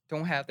like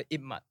don't have the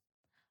itmat.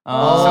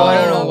 Oh. So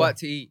I don't know what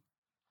to eat.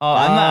 Oh,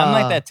 I'm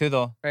like Ah. that too,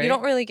 though. Right? You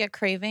don't really get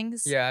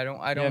cravings? Yeah, I don't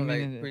Yeah, me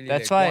like neither. really.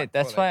 That's like, why- want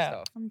that's for, like, why-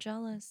 stuff. I'm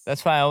jealous.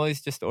 That's why I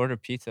always just order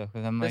pizza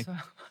because I'm like, That's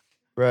why,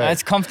 Right.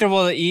 it's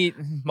comfortable to eat.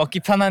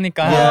 먹기 편하니까.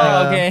 Yeah.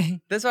 Like,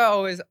 okay. that's why I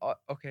always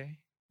okay.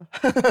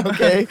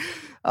 Okay.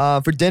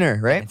 For dinner,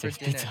 right? For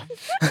dinner.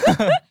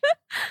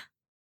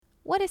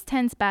 What is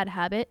 10's bad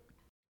habit?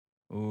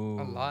 Ooh.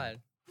 A lot.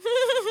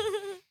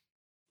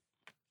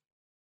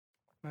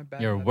 My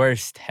bad Your habit.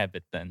 worst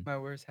habit then. My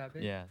worst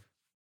habit? Yeah.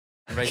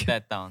 Write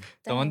that down.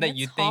 The Dang, one that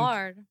you that's think.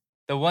 hard.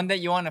 The one that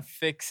you want to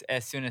fix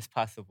as soon as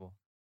possible.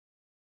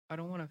 I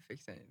don't want to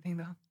fix anything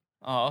though.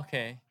 Oh,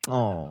 okay. Oh.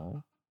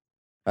 All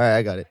right,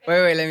 I got it.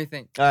 Wait, let me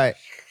think. All right,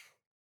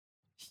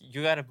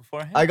 You got it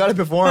beforehand? I got it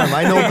before him.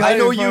 I know. You got I it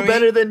know before you me?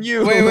 better than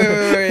you.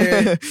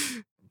 Wait.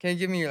 Can you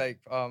give me like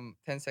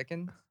 10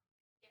 seconds?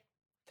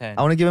 10.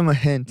 I want to give him a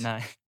hint.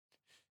 9.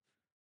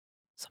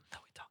 Something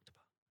that we talked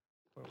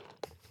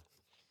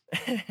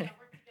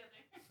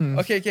about.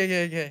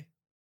 Okay.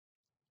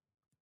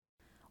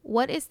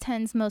 What is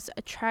 10's most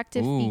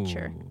attractive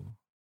feature?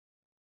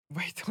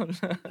 Wait, hold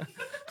on.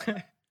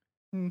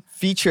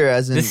 Feature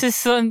as in. This is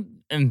some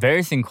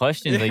embarrassing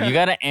questions. Like you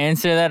gotta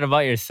answer that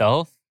about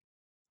yourself.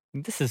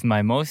 This is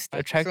my most I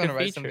just attractive want to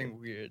write feature. something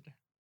weird.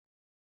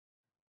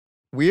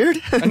 Weird?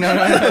 No.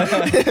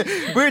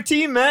 We're a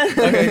team, man.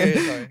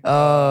 Okay,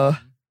 sorry.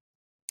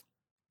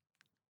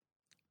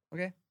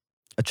 Okay.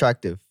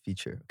 Attractive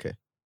feature. Okay.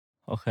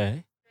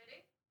 Okay.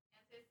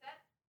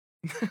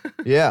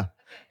 Yeah.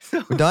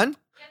 We're done?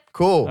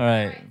 Cool. All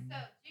right.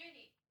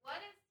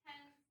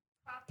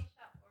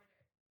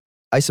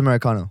 Ice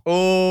Americano.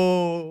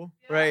 Oh,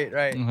 right.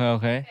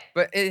 Okay.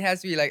 But it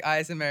has to be like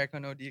ice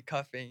Americano,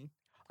 decaffeine.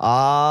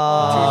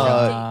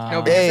 Ah.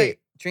 No, because Hey. I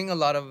drink a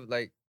lot of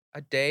like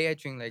a day. I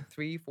drink like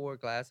 3-4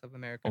 glass of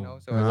Americano.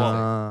 So I just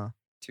Ah. like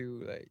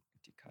 2 like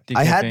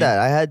I had that.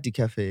 I had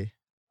decafe.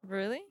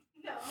 Really?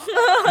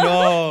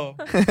 No.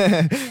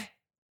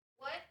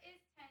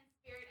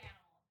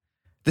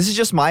 This is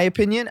just my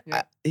opinion.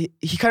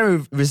 He kind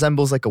of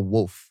resembles like a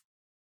wolf.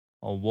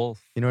 A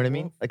wolf. You know what I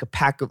mean? Like a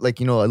pack of, like,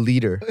 you know, a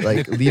leader.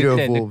 Like a leader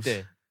of wolves.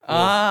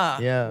 Ah.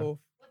 Yeah. Wolf.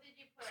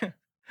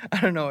 I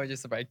don't know. I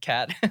just about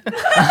cat.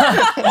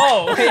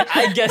 Oh, okay.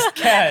 I guessed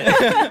cat.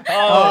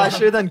 Oh, I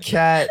should have done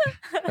cat.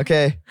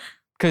 Okay.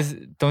 Because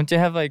don't you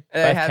have like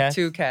 5 I have cats?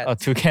 2 cats. Oh,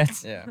 2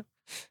 cats? Yeah.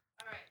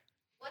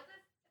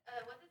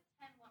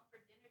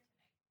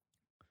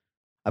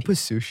 I put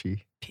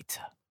sushi.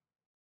 Pizza.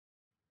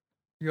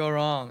 You're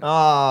wrong.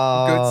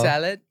 Oh. Good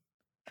salad.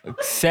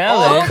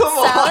 Salad? Oh, come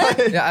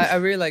on. Yeah, I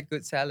really like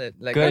good salad.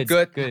 Like Good, a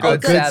good good. Oh,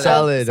 good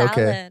salad. Okay.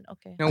 Salad.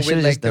 Okay. No, I with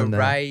should've like just the done that.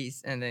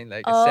 rice and then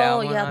like a Oh,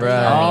 salmon. yeah, on the it.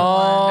 Right.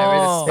 yummy And with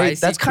the Oh. Hey,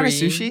 spicy that's kind of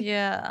cream. sushi?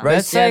 Yeah.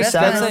 Rice, That's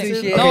salmon? That's sushi.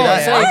 sushi. No, Okay,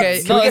 it's yeah, like, okay.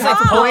 no, Can we it's get like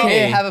half a point? poke.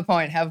 Yeah, have a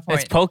point.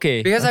 It's poke.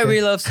 Because I Okay.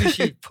 really love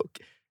sushi.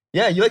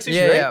 Yeah, you like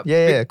sushi, right?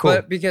 Yeah, cool.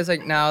 But because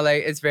like now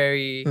like it's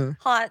very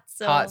Hot.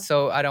 So. hot,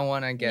 so I don't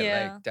want to get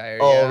Yeah. like diarrhea.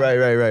 Oh,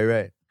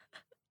 right.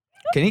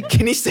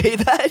 Can he say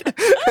that?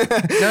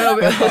 No,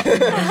 What's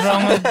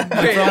wrong with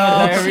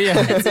diarrhea?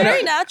 It's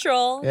very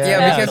natural.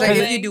 Yeah, because like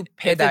because if you do If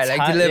pay it's like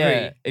hot, delivery,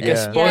 yeah, it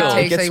gets Yeah. spoiled. it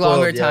takes gets like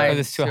longer spoiled, yeah. time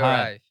Because it's too to hot.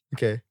 arrive.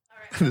 Okay.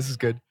 This is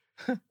good.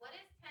 Wait,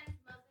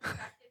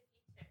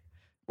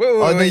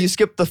 Oh, no, you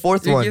skipped the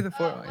fourth You one. give the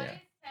fourth one, yeah.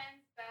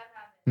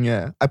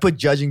 Yeah. I put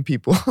judging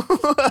people.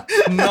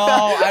 No,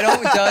 I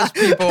don't judge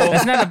people.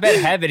 That's not a bad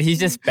habit. He's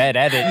just bad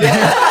at it.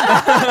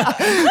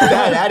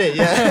 Bad at it,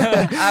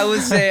 yeah. I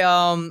would say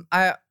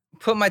I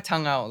put my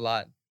tongue out a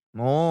lot.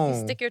 Oh. You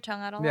stick your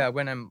tongue out a lot. Yeah,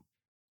 when I'm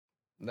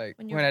like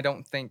When when, you're- I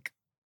don't think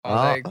or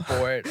Ah. like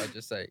bored, I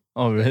just like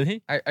Oh,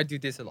 really? I do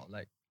this a lot.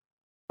 Like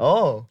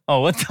Oh. Oh,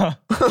 what the?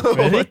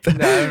 Really? What the-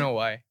 no, I don't know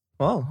why.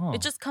 Oh. Oh.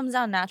 It just comes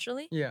out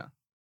naturally. Yeah.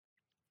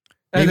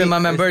 Maybe And then my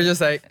member is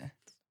just like,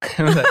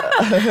 I was like,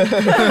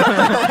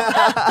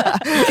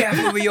 be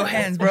careful with your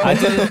hands, bro. I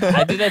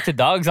do that to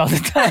dogs all the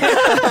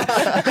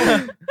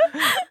time.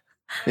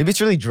 Maybe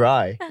it's really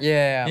dry.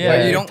 Yeah, Yeah, but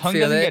you your don't tongue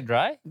feel doesn't it get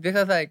dry?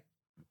 because like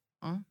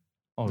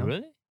Oh, No.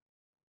 really?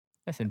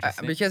 That's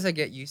interesting. because I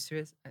get used to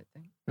it. I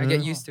think I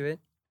get used to it.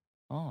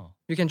 Oh.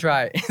 You can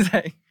try. It's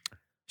like,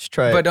 Just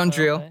try but it. don't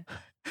drill.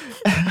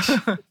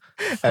 Okay.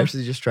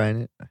 Actually, just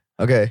trying it.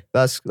 Okay,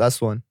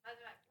 last one.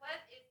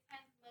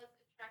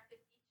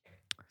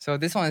 So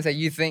this one is that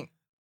you think.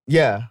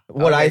 Yeah,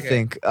 what I Okay.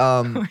 think.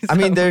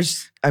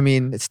 I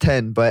mean, it's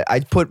 10, but I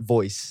put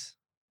voice.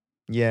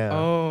 Yeah.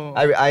 Oh.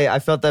 I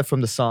felt that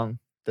from the song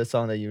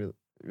that you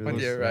Oh, released.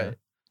 dear, right.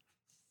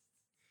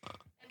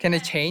 Can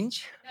it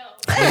change?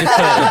 Did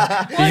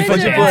you put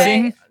your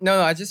voicing?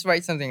 No, I just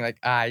write something like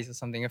eyes or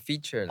something, a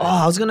feature. Oh,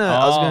 Like, I was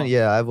gonna,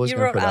 yeah, I was You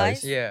gonna wrote put eyes.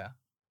 eyes? yeah,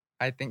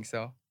 I think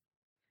so.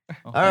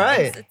 All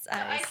right. It's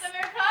ice.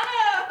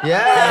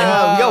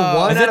 Yeah, we got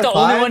one Is out that of the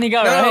 5. only one he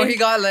got No, right? no, he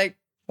got like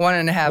 1.5 One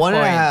and a point.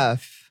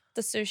 half.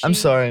 The sushi. I'm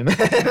sorry, man.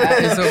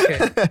 It's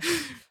okay.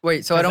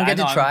 Wait, so I don't get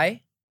know to I'm-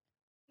 try?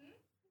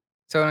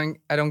 So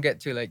I don't get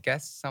to like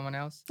guess someone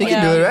else? You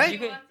can Yeah. do it, You right?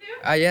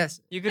 could,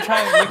 Yes. you could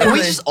try. You Can could we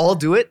just all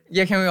do it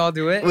Yeah, can we all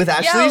do it? with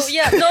Ashley's?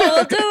 Yeah, no,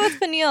 we'll do it with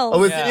Peniel. Oh,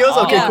 with Yeah. videos?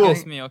 Okay, Yeah. cool.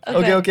 Guess me, okay.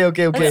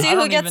 Okay. Let's see I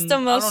who don't gets even- the I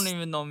most don't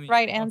even know me.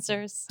 right Okay.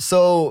 answers.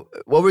 So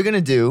what we're gonna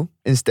do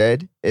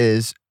instead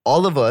is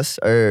all of us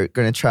are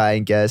gonna try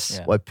and guess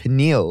Yeah. what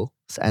Peniel's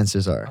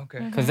answers are. Okay.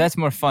 Because that's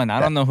more fun.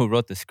 I don't know who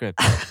wrote the script.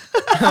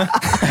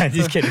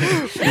 Just kidding.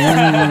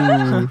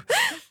 Ooh.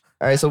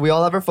 All right, so we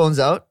all have our phones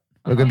out.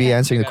 We're gonna be Okay.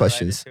 answering You the gotta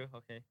write it questions. too? Okay.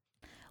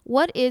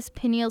 What is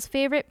Peniel's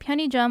favorite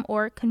편의점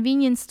or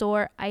convenience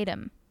store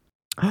item?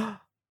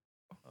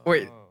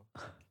 Wait.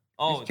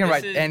 Oh, You can this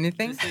write is-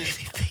 anything? this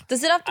is-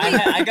 Does it have to be?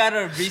 I got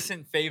a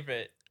recent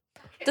favorite.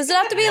 Does it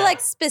have to be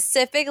like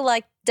specific,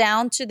 like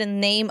down to the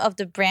name of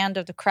the brand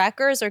of the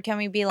crackers, or can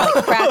we be like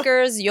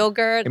crackers,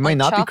 yogurt? It might like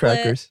not be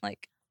chocolate? crackers.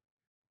 Like,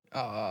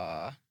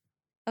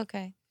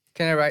 okay.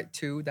 Can I write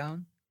 2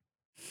 down?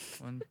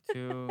 1,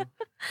 2.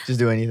 Just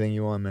do anything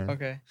you want, man.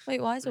 Okay.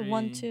 Wait, why is it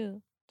 1, 3.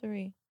 2,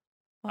 3?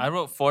 I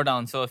wrote 4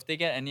 down, so if they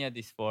get any of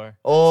these 4.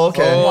 Oh,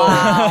 okay. Oh.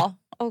 Wow.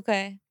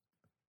 Okay.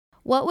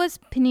 What was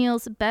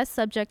Peniel's best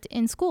subject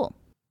in school?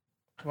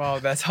 Wow,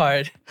 that's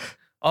hard.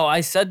 Oh,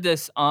 I said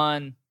this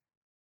on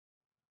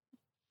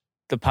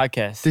the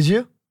podcast. Did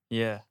you?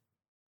 Yeah.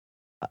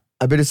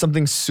 I bet it's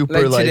something super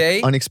Like like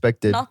today?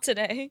 unexpected. Not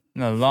today.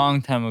 No, a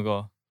long time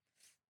ago.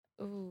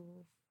 Ooh,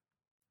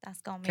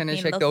 that's gonna make Can I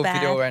me check look the bad.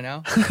 video right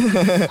now?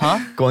 Huh?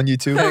 Go on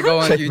YouTube. Can I go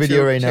on Check YouTube,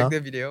 video right check now. the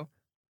video.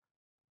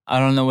 I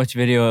don't know which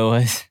video it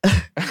was.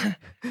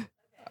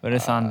 But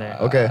it's on there.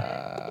 Okay.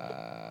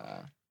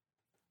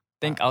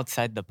 Think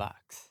outside the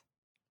box.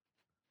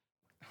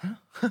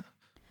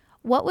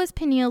 What was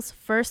Peniel's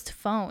first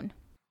phone?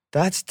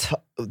 That's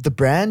the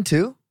brand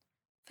too.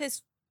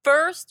 His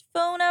first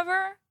phone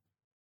ever?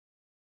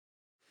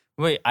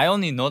 Wait, I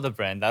only know the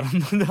brand. I don't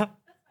know the.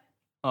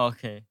 Oh,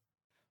 okay.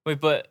 Wait,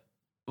 but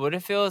what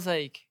if it was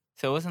like?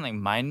 So it wasn't like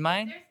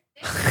mine?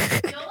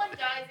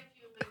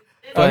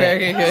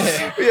 Okay.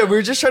 Yeah, we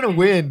were just trying to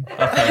win.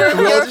 Okay.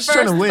 We were all Your just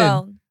trying to first win.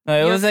 phone. No, it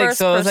Your was like first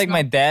so. It was like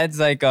personal- my dad's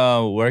like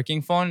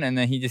working phone, and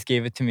then he just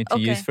gave it to me to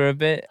use Okay. for a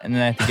bit, and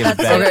then I had to give it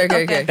That's back. Okay,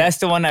 okay, okay. That's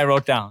the one I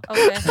wrote down.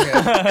 Okay.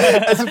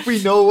 As if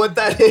we know what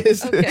that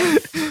is. Okay.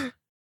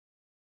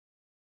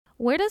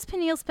 Where does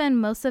Peniel spend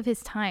most of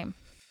his time?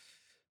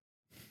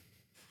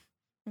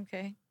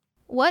 Okay.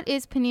 What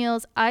is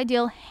Peniel's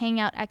ideal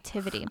hangout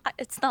activity?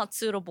 It's not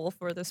suitable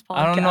for this podcast.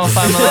 I don't know if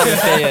I'm allowed to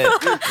say it.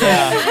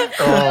 Yeah.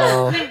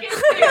 Oh.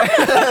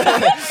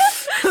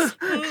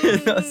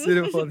 It's not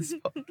suitable for this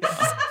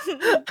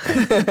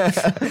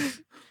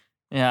podcast.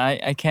 Yeah,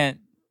 I can't.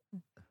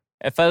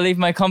 If I leave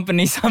my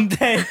company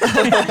someday,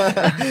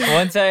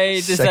 once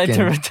I decide to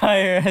Second.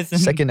 retire, as in,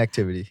 Second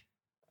activity.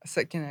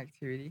 Second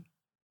activity.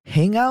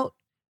 Hangout?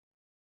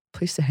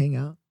 Place to hang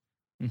out.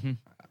 Mhm.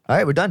 All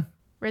right, we're done.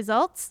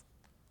 Results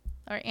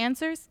or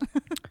answers?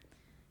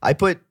 I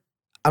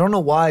don't know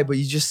why, but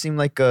you just seem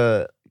like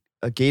a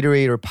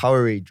Gatorade or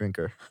Powerade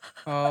drinker.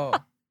 Oh.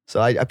 So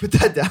I put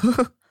that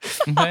down.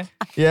 Okay.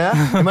 Yeah?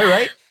 Am I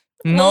right?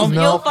 No.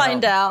 You'll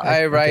find out.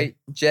 I write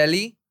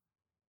jelly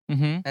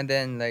Mm-hmm. and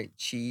then like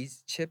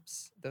cheese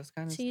chips, those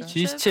kind of Cheese stuff.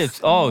 Cheese Chips? chips.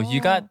 Oh, you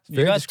got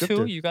Very 2.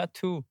 descriptive. You got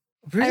 2.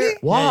 Really? Yeah,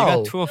 Wow. you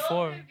got 2 of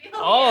 4.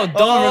 Oh,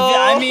 don't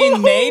reveal. I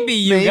mean, maybe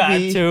you Maybe.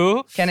 got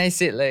 2. Can I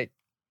sit like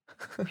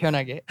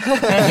편하게?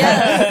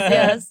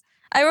 Yes.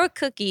 I wrote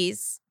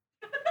cookies.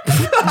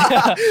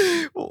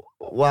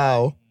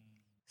 Wow.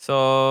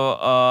 So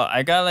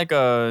I got like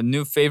a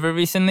new favorite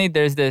recently.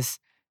 There's this.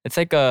 It's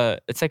like a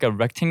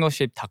rectangle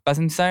shaped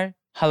닭가슴살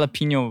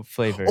jalapeno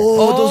flavor.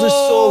 Oh, those are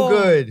so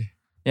good.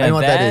 yeah, I know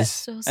what that is.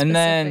 So specific. And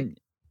then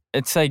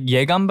it's like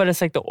yegan, but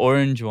it's like the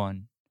orange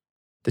one.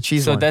 The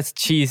cheese So one. that's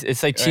cheese.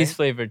 It's like cheese Right.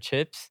 flavored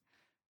chips.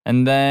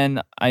 And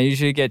then I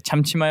usually get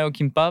참치마요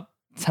김밥,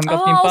 Oh, I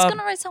was 삼각김밥,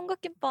 gonna write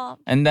samgakkimbap.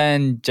 and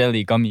then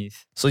jelly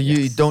gummies. So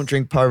you don't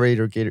drink Powerade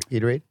or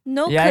Gatorade?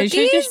 No yeah, I cookies?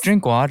 usually just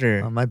drink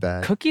water. Oh, my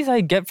bad. Cookies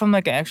I get from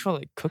like an actual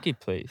like cookie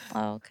place.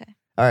 Oh, okay.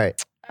 All right.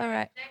 All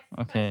right.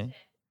 Okay.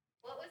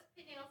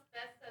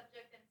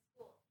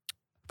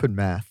 Put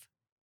math.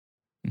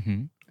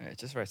 Mm-hmm. I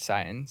just write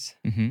science.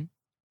 Mm-hmm.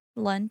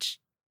 Lunch.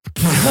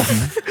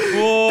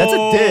 That's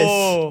a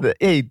diss.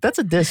 Hey, that's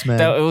a diss, man.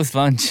 It was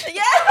lunch.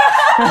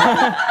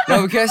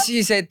 No, because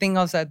she said think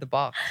outside the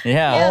box.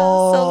 Yeah. Yeah,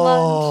 so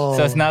Oh.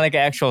 So it's not like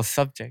an actual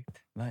subject.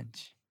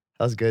 Lunch.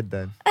 That was good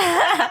then.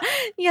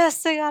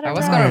 Yes, I got it I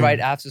was right. gonna write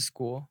after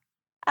school.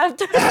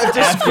 After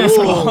After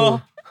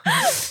school.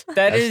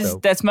 That's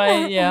dope. That's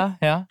my yeah.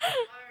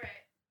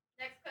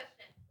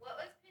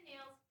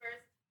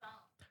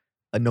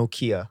 A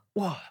Nokia.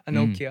 Wow, a Mm.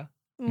 Nokia.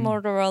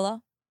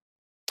 Motorola.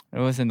 It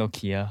was a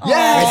Nokia.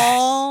 Yes!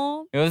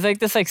 Aw. It was like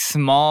this like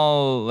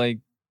small like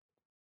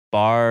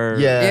bar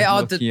Yeah. Yeah,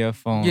 Nokia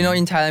phone. You know,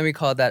 in Thailand we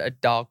call that a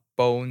dog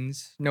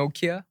bones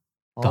Nokia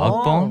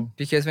Dog bone?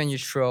 because when you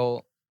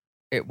throw,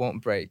 it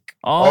won't break.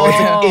 Oh, it's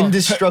an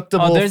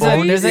indestructible Oh, there's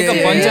phone. there's like a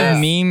Yeah. bunch Yeah.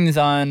 of memes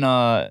on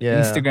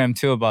Yeah. Instagram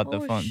too about the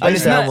Oh, phone. shit. But I it's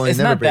used to have not, one, it's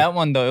it never not that break.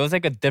 one though. It was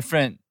like a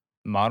different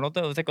model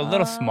though. It was like a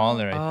little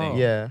smaller, I think.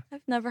 Yeah.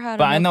 I've never had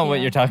But a I know what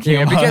Nokia. you're talking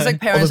Yeah, about. because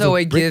like parents those are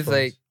always brick give phones.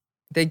 like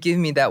they give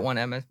me that one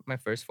at my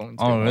first phone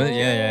too. Oh really?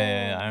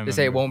 Yeah. I They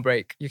say it remember. won't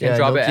break. You can Yeah,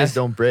 drop it. Nokias As,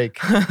 don't break.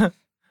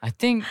 I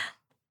think,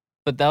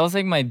 but that was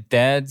like my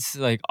dad's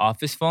like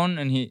office phone,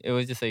 and it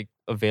was just like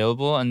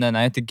available, and then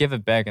I had to give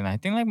it back. And I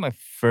think like my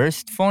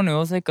first phone, it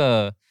was like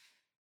a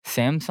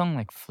Samsung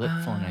like flip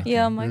phone. I think.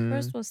 Yeah, my Mm.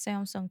 first was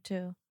Samsung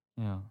too.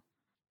 Yeah.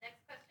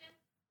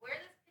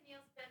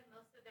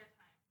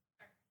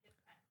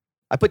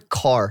 I put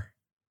car.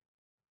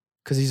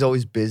 Because he's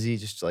always busy,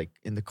 just like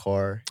in the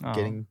car, Oh,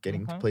 getting to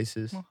okay.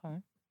 places. Okay.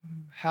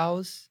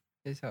 House.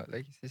 His house.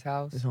 Like his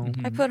house. His home.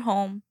 I put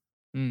home.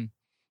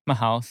 My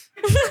house.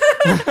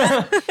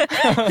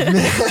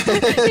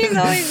 He's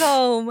always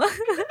home.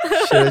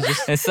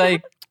 It's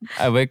like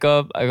I wake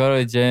up, I go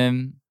to the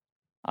gym,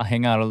 I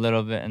hang out a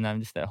little bit, and I'm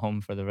just at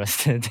home for the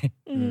rest of the day.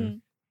 Mhm.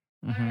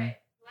 Mhm.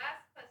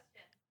 Last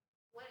question.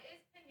 What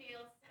is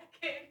Peniel's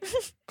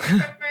second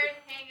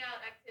preferred hangout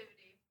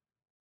activity?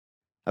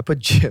 I put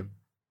gym.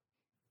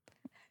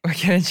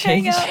 Can it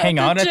change? Hang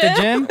out at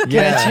the gym? Can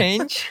Yeah. it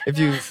change? If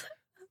you,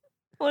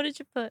 What did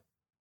you put?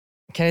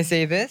 Can I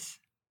say this?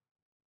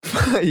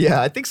 yeah,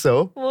 I think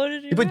so. What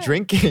did You put write?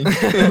 drinking.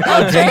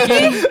 Oh,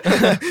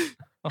 drinking?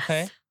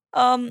 Okay.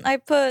 I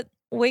put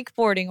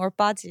wakeboarding or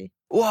baji.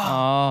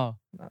 Oh.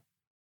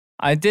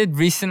 I did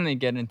recently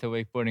get into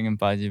wakeboarding and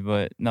baji,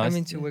 but no. I'm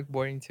it's- into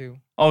wakeboarding too.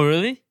 Oh,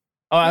 really?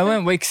 Oh, I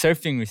went wake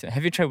surfing recently.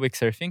 Have you tried wake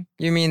surfing?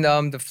 You mean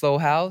the flow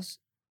house?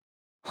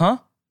 Huh?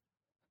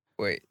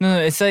 Wait. No,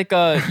 it's like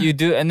you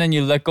do, and then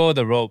you let go of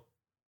the rope,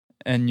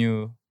 and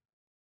you.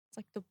 It's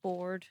like the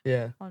board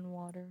Yeah. on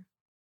water.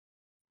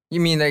 You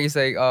mean that it's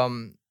like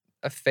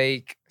a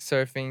fake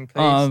surfing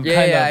place? Kinda.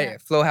 yeah.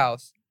 Flow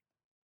house.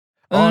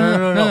 Oh,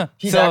 no.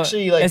 He's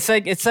actually, like,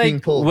 it's being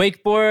like pulled.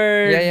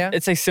 wakeboard. Yeah.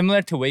 It's like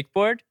similar to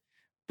wakeboard,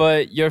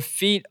 but your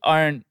feet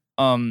aren't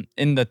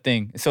in the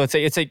thing. So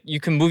it's like you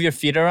can move your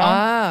feet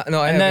around. No,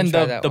 I and then haven't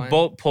tried that the one.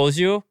 boat pulls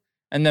you,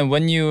 and then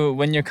when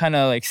you're kind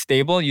of like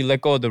stable, you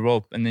let go of the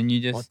rope, and then you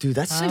just Oh, dude,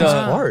 that seems the-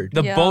 hard.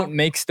 The Yeah. boat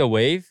makes the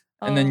wave,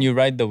 and then Oh. you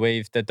ride the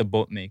wave that the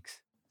boat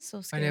makes. So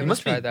I scary. You never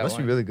must be tried that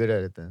one. really good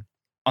at it then.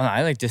 Oh, no,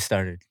 I like just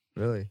started.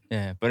 Really.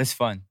 Yeah, but it's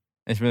fun.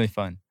 It's really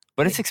fun,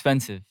 but it's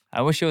expensive.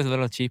 I wish it was a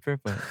little cheaper,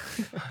 but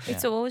Wait,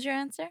 so what was your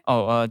answer?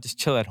 oh, just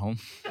chill at home.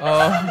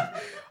 Oh,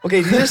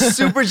 Okay, these are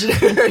super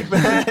generic,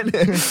 man.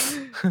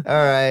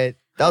 All right,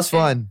 that was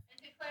fun.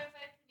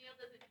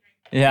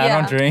 Yeah, I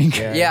don't Yeah. drink.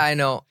 yeah, I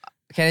know.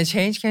 Can it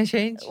change? Can it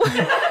change? Oh,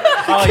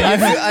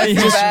 I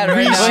feel bad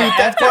right now. reshoot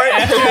that part.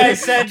 After I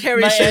said Can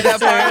we my reshoot that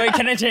answer, part? wait,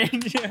 can I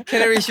change?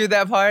 Can I reshoot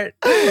that part,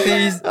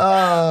 please?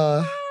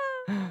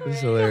 This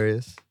is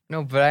hilarious.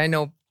 No, but I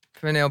know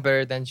Pernell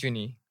better than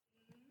Junie.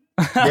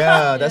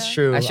 Yeah, that's Yeah.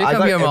 true. I should got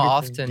come here more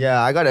everything- often.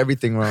 Yeah, I got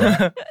everything wrong.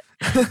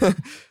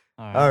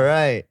 All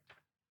right.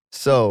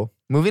 So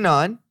moving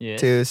on Yes.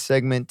 to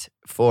segment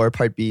 4,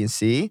 part B and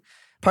C.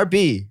 Part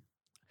B.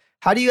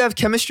 How do you have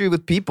chemistry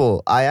with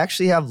people? I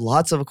actually have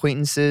lots of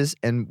acquaintances,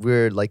 and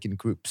we're like in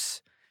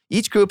groups.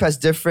 Each group has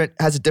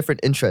a different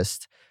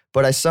interest,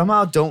 but I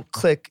somehow don't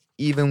click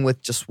even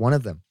with just one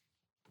of them.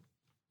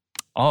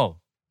 Oh,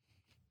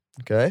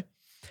 Okay.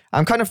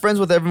 I'm kind of friends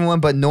with everyone,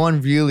 but no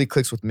one really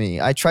clicks with me.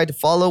 I try to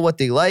follow what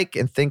they like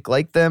and think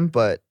like them,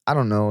 but I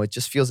don't know. It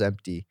just feels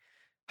empty.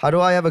 How do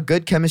I have a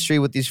good chemistry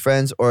with these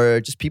friends or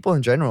just people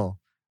in general?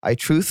 I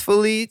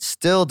truthfully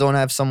still don't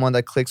have someone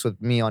that clicks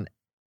with me on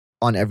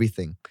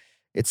everything.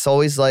 It's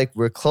always like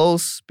we're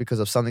close because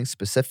of something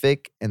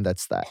specific, and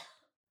that's that.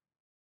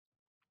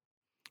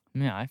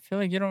 man, I feel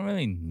like you don't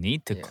really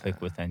need to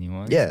click with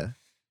anyone. Yeah.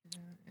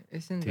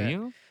 Isn't Do that?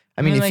 you?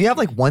 I mean, mean, if you have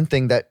like one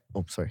thing that,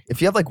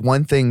 if you have like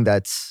one thing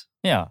that's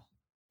Yeah.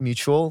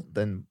 mutual,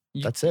 then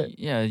that's it.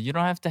 Yeah, you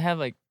don't have to have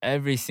like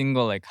every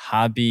single like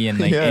hobby and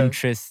like Yeah.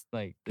 interest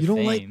like the You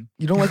don't same.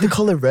 you don't like the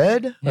color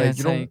red? Yeah, Like it's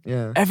you don't, like,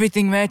 yeah.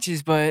 Everything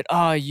matches, but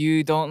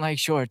you don't like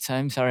shorts.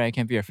 I'm sorry, I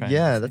can't be your friend.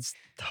 Yeah, It's like- that's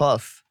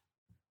tough.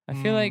 I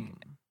feel like,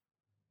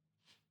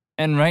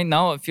 and right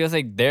now it feels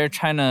like they're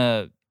trying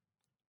to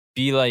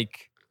be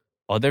like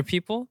other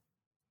people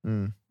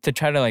Mm. to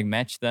try to like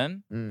match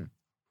them. Mm.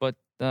 But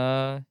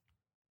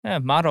yeah,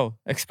 motto: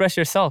 express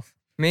yourself.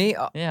 Me?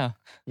 Yeah,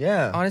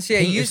 Yeah. Honestly, I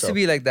Paint used to yourself.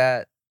 be like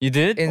that you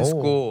did. in Oh.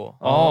 school.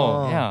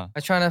 Oh, yeah.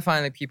 I'm trying to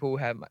find like people who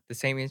have the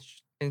same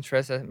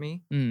interests as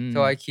me. Mm, So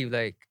mm. I keep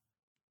like,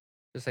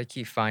 just like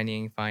keep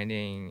finding,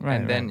 Right,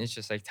 and then right. it's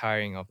just like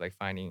tiring of like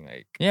finding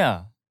like.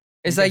 Yeah,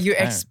 It's It like gets you're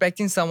tiring.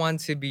 expecting someone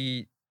to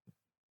be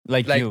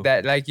like you.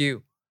 that, like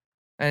you,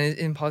 and it's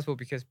impossible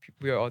because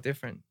we are all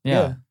different.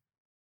 Yeah.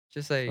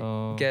 Just like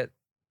So-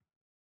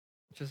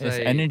 just It's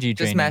like energy just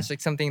draining. match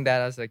like something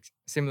that is like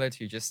similar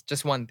to you.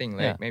 Just one thing,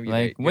 like Yeah, maybe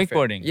like your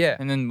wakeboarding. Yeah.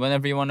 And then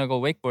whenever you want to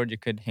go wakeboard, you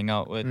could hang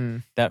out with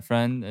Mm. that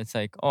friend. It's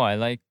like, oh, I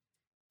like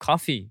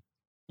coffee.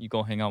 You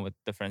go hang out with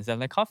the friends that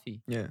like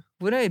coffee. Yeah.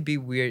 Wouldn't it be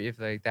weird if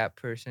like that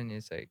person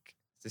is like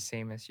the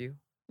same as you?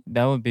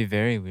 That would be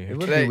very weird. It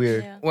would Like, be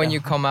weird. Yeah. When you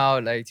come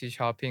out like to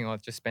shopping or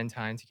just spend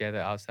time together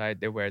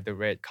outside, they wear the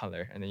red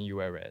color and then you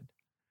wear red.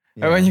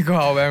 Yeah. And when you go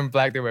out wearing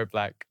black, they wear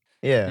black.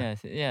 Yeah.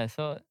 Yeah.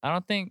 So I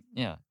don't think.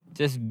 Yeah.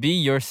 Just be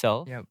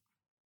yourself. Yep.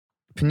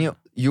 Peniel,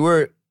 you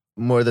were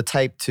more the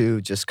type to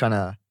just kind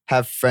of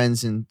have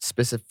friends in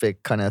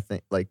specific kind of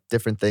like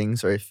different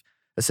things, or if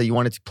let's say you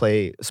wanted to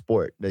play a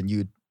sport, then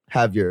you'd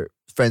have your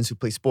friends who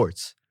play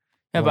sports.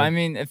 Yeah, You but I wanna-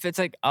 mean, if it's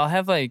like, I'll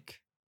have like,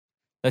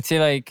 let's say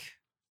like,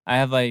 I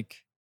have like,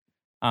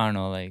 I don't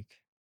know, like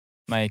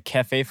my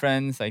cafe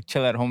friends, like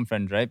chill at home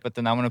friends, right? But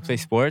then I want to play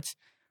sports.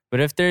 But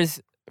if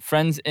there's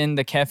friends in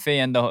the cafe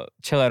and the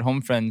chill at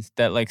home friends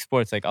that like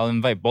sports. Like I'll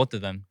invite both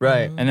of them.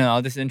 Right. And then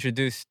I'll just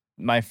introduce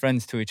my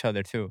friends to each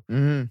other too.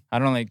 I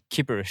don't like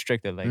keep it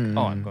restricted. Like,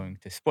 oh, I'm going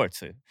to sports.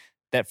 So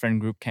that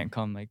friend group can't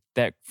come. Like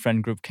that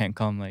friend group can't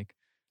come. Like,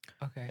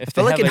 okay. If I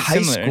feel they like have in high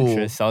similar school,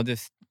 interests, I'll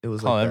just it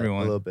was call like that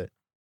everyone a little bit.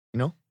 You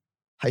know,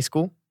 high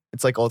school,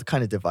 it's like all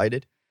kind of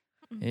divided.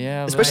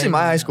 Yeah, Especially like,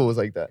 my high school was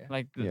like that.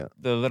 Like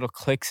the little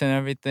cliques and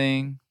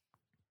everything.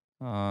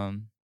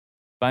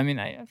 But I mean,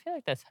 I feel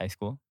like that's high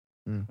school.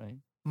 Right?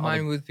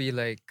 Mine would be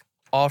like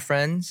all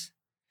friends,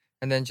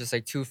 and then just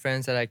like 2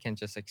 friends that I can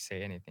just like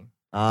say anything.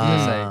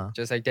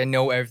 Just like they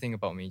know everything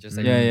about me. Just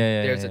like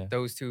there's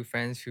those 2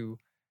 friends who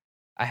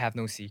I have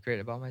no secret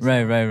about myself.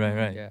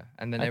 Right. Yeah,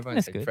 and then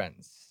everyone's like good.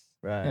 friends.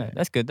 Right. Yeah,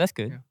 that's good. That's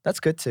good. Yeah. That's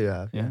good to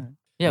have.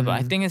 Yeah, but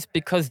I think it's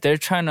because they're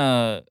trying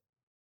to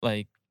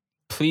like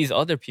please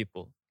other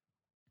people.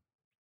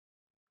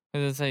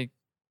 Because it's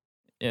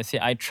like, see,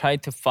 I try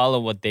to follow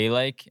what they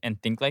like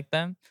and think like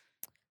them.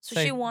 So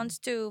Like- she wants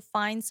to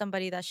find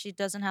somebody that she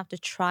doesn't have to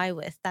try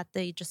with, that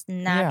they just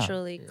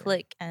naturally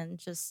click and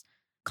just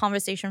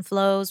conversation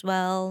flows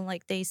well,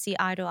 like they see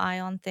eye to eye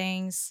on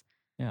things.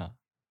 Yeah.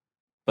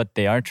 But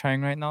they are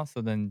trying right now,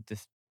 so then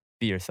just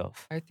be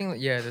yourself. I think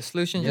the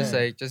solution just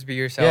like just be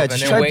yourself Yeah, and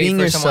just then try wait being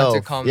for yourself.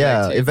 someone to come.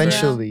 Yeah, like, to you.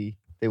 eventually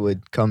they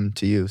would come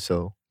to you.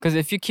 So Because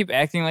if you keep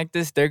acting like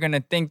this, they're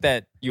gonna think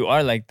that you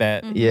are like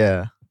that.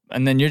 yeah,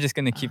 And then you're just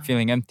gonna keep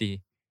feeling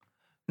empty.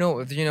 No,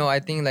 I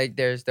think like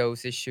there's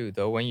those issues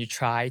though. When you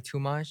try too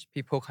much,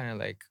 people kind of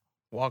like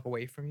walk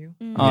away from you.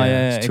 Oh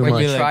yeah, it's it too could When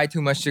be you like- try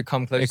too much to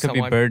come close It to could be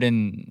someone,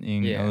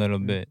 burdening Yeah. a little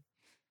bit.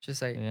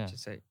 just like Yeah.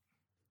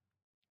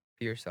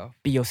 be yourself.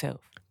 Be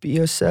yourself. be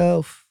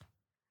yourself.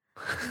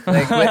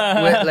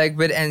 like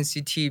with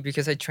NCT,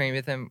 because I trained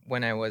with them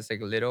when I was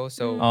like little.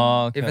 So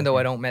Oh, okay, even though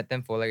I okay. don't met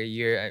them for like a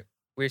year,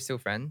 we're still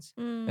friends.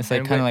 It's like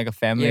And kind of with- like a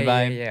family yeah,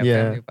 vibe. Yeah,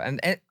 Yeah. family vibe.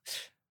 And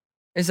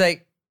it's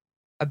like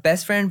a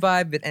best friend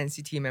vibe with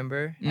NCT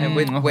member, and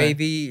with okay.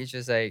 Wavy, it's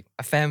just like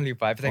a family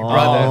vibe. It's like Oh.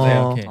 brothers.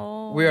 Like,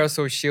 Okay. we are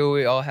so chill.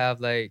 We all have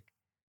like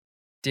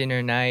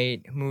dinner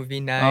night, movie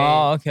night.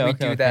 Oh, okay, we okay,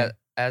 do okay. that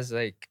as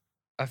like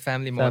a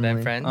family more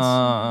than Family. friends.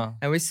 Uh,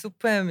 And with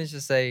Supem, it's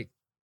just like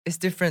it's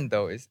different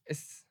though. It's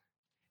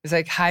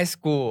like high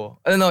school.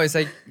 I don't know. It's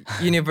like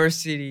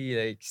university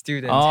like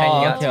students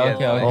hanging out okay, together.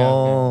 okay, Like,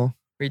 Oh,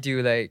 we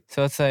do like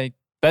so it's like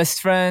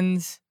best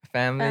friends,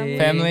 family,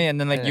 family, and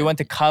then like you went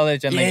to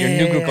college and like your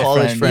new group of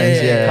College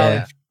friends, yeah.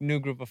 College new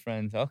group of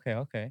friends.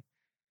 Okay.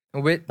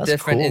 with That's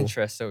different cool.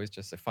 interests. So it's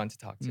just like, fun to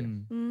talk to.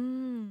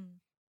 Mm.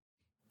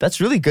 that's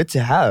really good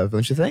to have,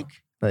 don't you think?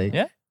 Like,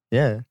 Yeah.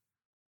 yeah.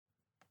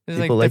 There's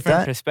like People like different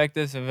that?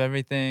 perspectives of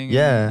everything. and,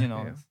 Yeah. you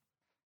know, Yeah.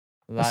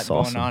 a lot That's going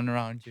awesome. on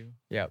around you.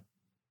 Yep.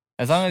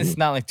 As long as it's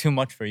not like too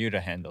much for you to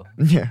handle.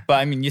 Yeah. But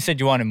I mean, you said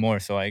you wanted more,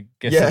 so I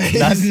guess Yeah, it's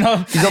not he's-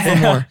 enough. he's up for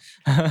more.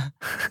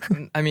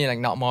 I mean, like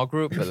not more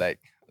group, but like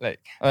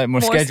More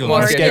More schedule.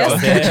 more schedule.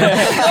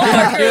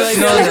 You're like,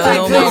 No,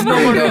 please, no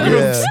more more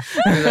groups.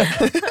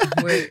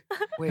 Yeah.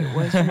 wait,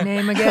 what's your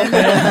name again?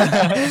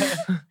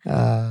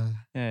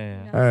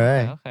 Yeah. All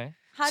right. Okay.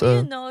 How do So-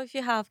 you know if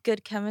you have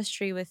good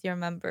chemistry with your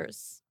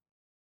members?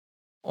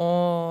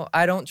 Oh,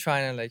 I don't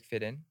try to like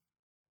fit in.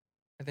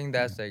 I think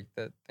that's like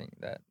the thing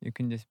that You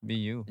can just be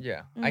you.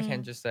 I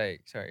can just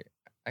like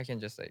I can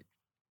just like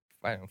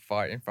I don't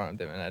fart in front of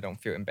them and I don't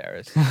feel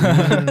embarrassed.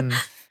 Mm.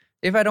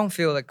 If I don't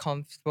feel like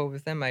comfortable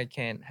with them, I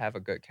can't have a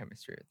good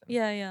chemistry with them.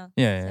 Yeah.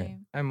 Yeah.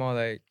 Same. I'm more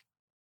like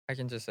I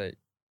can just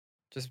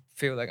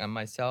feel like I'm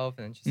myself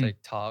and just like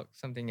talk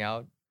something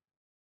out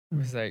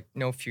with like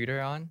no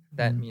filter on.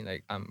 That mean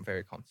like I'm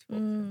very comfortable.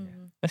 with them,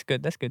 yeah. That's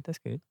good. That's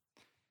good.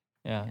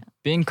 Yeah.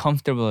 Being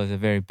comfortable is a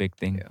very big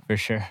thing for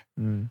sure.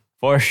 Mm.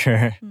 For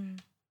sure.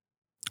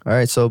 All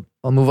right, so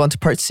I'll move on to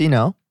part C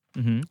now.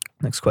 Mm-hmm.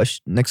 Next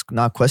question.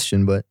 Not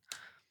question, but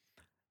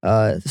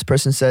this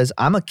person says,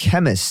 I'm a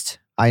chemist.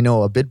 I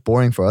know, a bit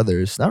boring for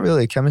others. Not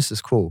really. A chemist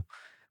is cool.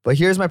 But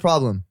here's my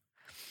problem.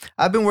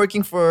 I've been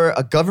working for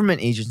a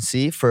government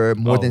agency for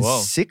more than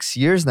 6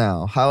 years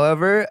now.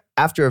 However,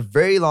 after a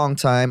very long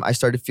time, I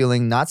started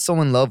feeling not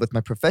so in love with my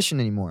profession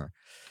anymore.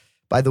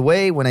 By the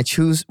way, when I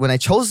chose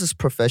this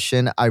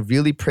profession, I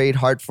really prayed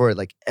hard for it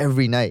like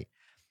every night.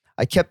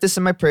 I kept this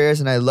in my prayers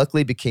and I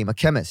luckily became a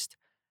chemist.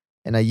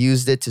 And I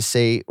used it to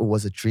say it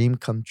was a dream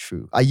come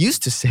true. I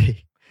used to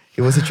say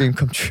it was a dream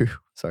come true.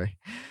 Sorry.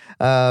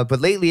 But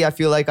lately, I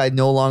feel like I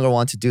no longer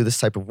want to do this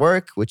type of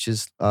work, which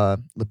is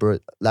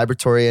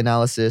laboratory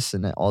analysis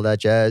and all that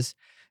jazz.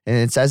 And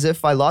it's as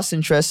if I lost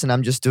interest and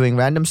I'm just doing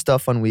random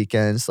stuff on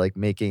weekends, like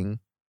making...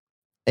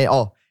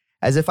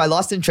 as if I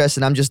lost interest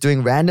and I'm just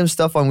doing random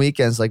stuff on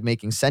weekends, like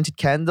making scented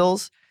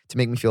candles to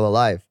make me feel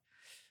alive.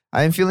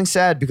 I am feeling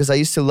sad because I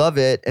used to love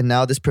it, and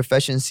now this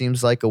profession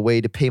seems like a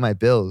way to pay my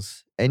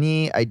bills.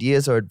 Any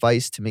ideas or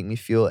advice to make me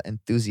feel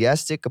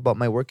enthusiastic about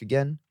my work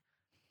again?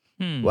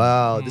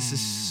 Wow, this is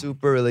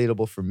super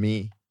relatable for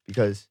me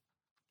because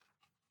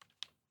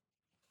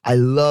I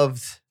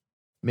loved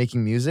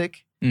making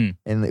music and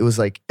it was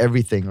like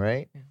everything,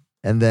 right?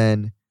 And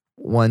then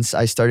once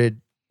I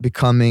started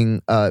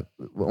becoming,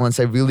 once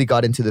I really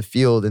got into the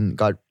field and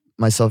got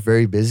myself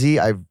very busy,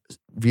 I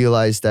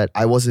realized that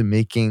I wasn't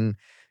making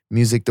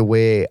music the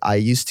way I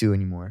used to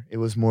anymore. It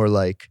was more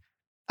like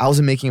I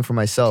wasn't making it for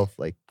myself,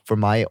 like for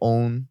my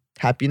own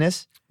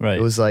happiness. Right.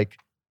 It was like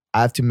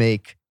I have to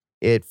make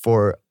it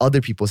for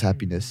other people's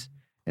happiness.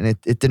 And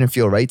it didn't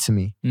feel right to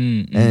me.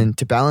 And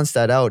to balance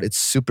that out, it's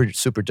super,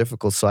 super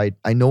difficult. So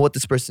I know what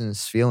this person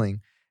is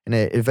feeling. And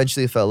it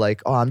eventually felt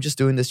like, oh, I'm just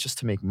doing this just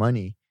to make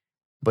money.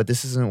 But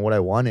this isn't what I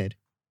wanted.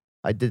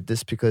 I did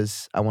this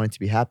because I wanted to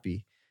be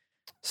happy.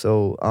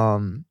 So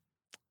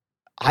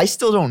I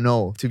still don't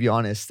know, to be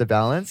honest, the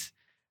balance.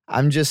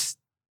 I'm just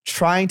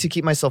trying to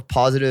keep myself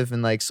positive.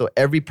 And like, so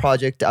every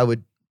project I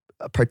would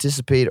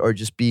participate or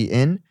just be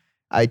in,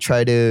 I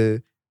try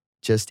to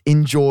just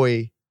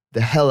enjoy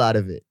the hell out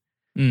of it.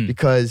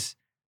 Because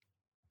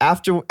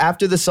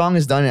after the song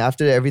is done and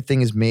after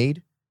everything is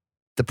made,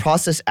 the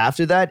process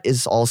after that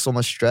is all so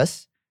much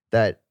stress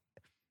that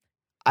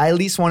I at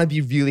least want to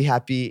be really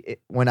happy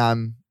when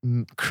I'm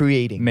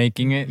creating.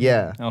 Making it?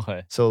 Yeah.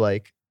 Okay. So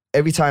like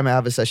every time I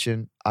have a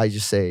session, I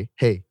just say,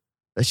 hey,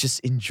 let's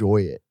just enjoy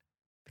it.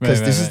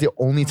 Because this is the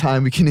only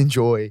time we can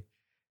enjoy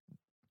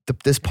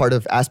this part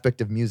of aspect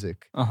of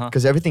music.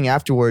 Because everything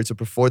afterwards or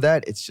before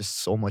that, it's just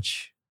so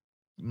much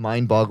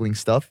mind-boggling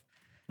stuff.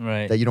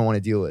 Right. That you don't want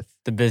to deal with.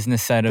 The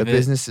business side of it. The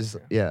business is,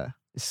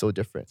 it's so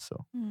different.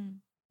 So,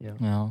 yeah.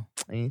 No.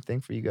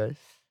 Anything for you guys?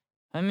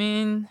 I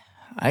mean,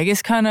 I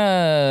guess kind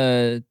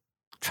of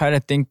try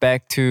to think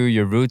back to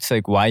your roots,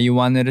 like why you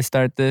wanted to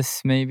start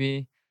this,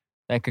 maybe.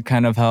 That could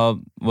kind of help.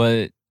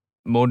 What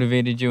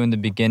motivated you in the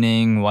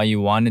beginning, why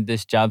you wanted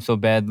this job so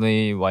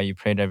badly, why you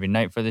prayed every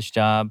night for this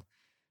job.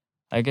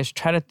 I guess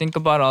try to think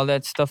about all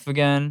that stuff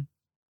again.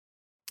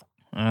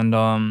 And,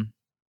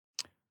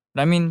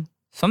 I mean,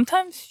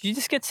 sometimes you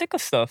just get sick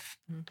of stuff.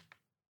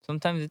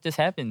 Sometimes it just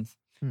happens.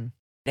 It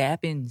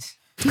happens.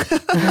 But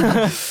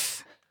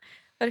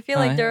I feel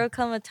like there will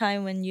come a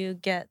time when you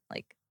get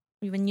like,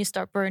 when you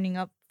start burning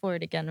up for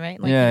it again,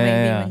 right? Like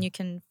yeah. when you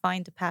can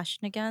find the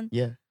passion again.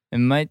 Yeah. It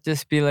might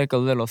just be like a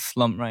little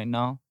slump right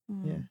now.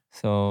 Yeah.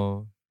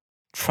 So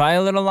try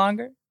a little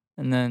longer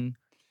and then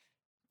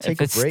Take if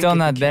a it's break still if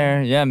not you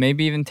there,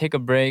 maybe even take a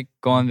break,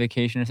 go on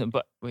vacation or something.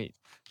 But wait,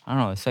 I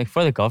don't know. It's like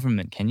for the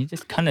government. Can you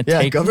just kind of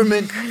take...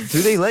 government,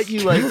 do they let you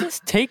like...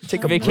 just take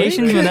a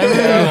vacations break? whenever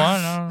you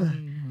want?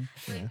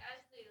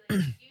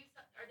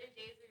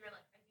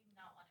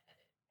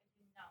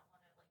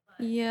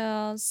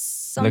 Yeah,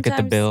 sometimes... Look at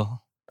the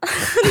bill.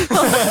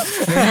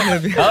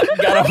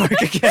 Gotta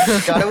work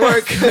again. Gotta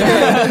work.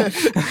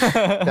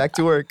 Back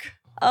to work.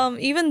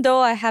 Even though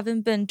I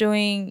haven't been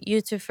doing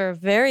YouTube for a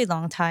very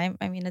long time,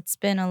 I mean, it's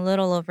been a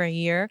little over a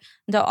year,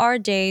 there are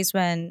days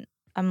when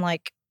I'm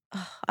like,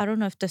 oh, I don't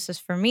know if this is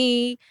for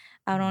me.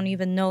 I don't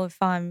even know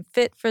if I'm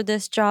fit for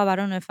this job. I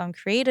don't know if I'm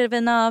creative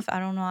enough. I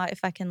don't know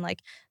if I can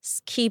like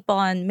keep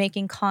on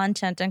making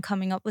content and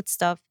coming up with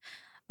stuff.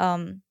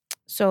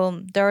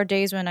 So there are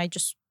days when I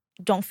just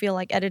don't feel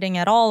like editing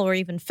at all or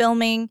even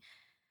filming.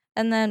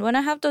 And then when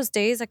I have those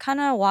days, I kind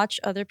of watch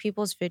other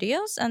people's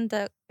videos and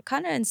that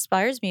kind of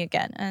inspires me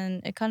again.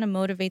 And it kind of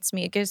motivates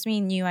me. It gives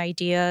me new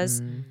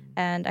ideas.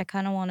 And I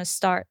kind of want to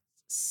start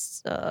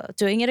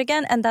doing it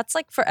again. And that's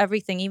like for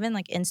everything, even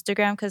like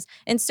Instagram. Because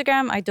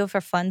Instagram, I do it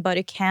for fun, but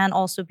it can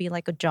also be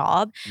like a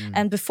job.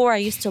 And before I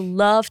used to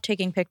love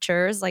taking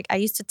pictures. Like I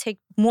used to take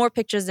more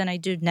pictures than I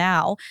do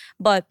now.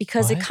 But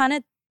because it kind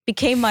of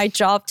became my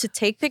job to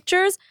take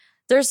pictures,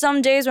 there's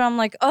some days where I'm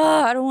like,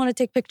 oh, I don't want to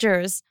take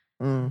pictures.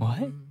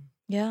 What?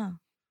 Yeah.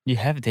 You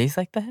have days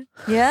like that?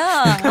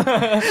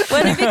 Yeah.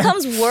 When it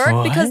becomes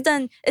work, because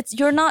then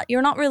you're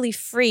not really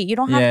free. You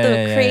don't have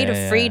the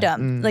creative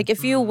freedom. Like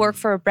if you work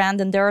for a brand,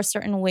 then there are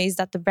certain ways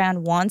that the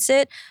brand wants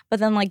it. But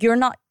then like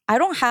I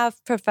don't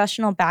have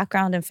professional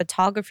background in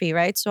photography,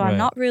 right? So I'm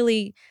not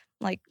really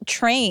like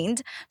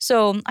trained.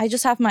 So I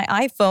just have my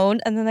iPhone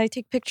and then I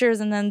take pictures,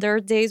 and then there are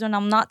days when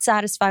I'm not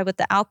satisfied with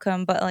the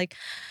outcome. But like,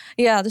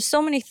 yeah, there's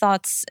so many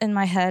thoughts in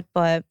my head,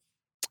 but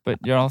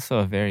you're also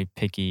a very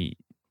picky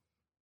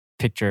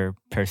picture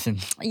person.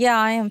 Yeah,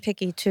 I am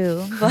picky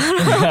too. But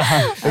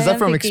is that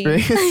from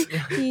experience?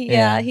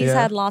 He's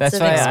had lots of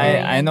experience. That's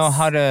why I know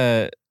how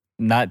to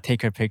not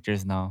take her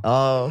pictures now.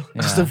 Oh,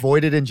 just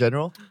avoid it in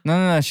general?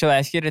 No. She'll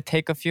ask you to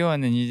take a few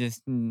and then you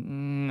just,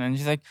 and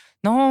she's like,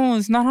 no,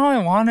 it's not how I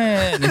want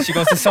it. And then she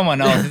goes to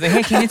someone else. She's like,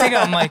 hey, can you take it?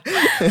 I'm like,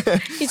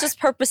 he just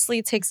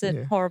purposely takes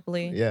it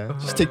horribly. Yeah,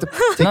 just take the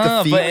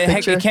no, feet but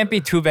picture. it can't be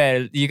too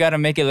bad. You got to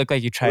make it look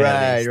like you tried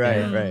at least.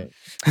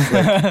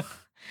 Right.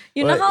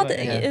 You know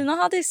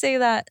how they say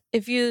that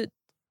if you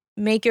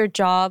make your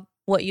job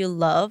what you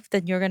love,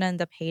 then you're gonna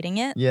end up hating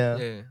it.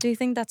 Yeah. Do you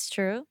think that's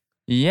true?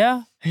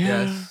 Yeah.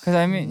 Because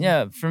I mean,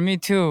 for me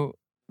too,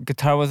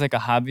 guitar was like a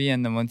hobby,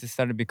 and then once it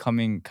started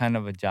becoming kind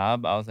of a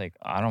job, I was like,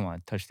 I don't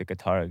want to touch the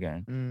guitar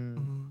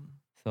again.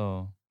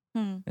 So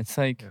it's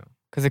like,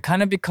 because it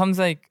kind of becomes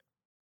like,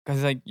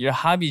 because like your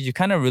hobbies, you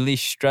kind of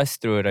release stress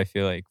through it. I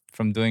feel like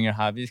from doing your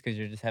hobbies because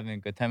you're just having a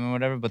good time and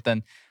whatever. But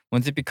then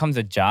once it becomes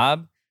a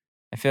job,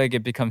 I feel like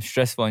it becomes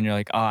stressful and you're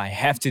like, oh, I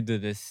have to do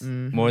this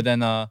more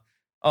than oh,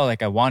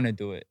 like I want to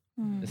do it.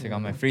 It's like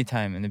on my free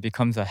time, and it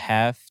becomes a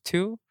have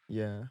to.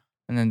 Yeah.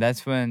 And then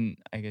that's when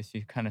I guess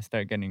you kind of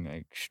start getting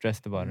like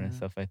stressed about it and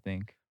stuff, I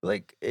think.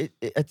 Like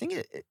I think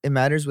it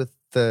matters with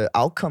the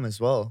outcome as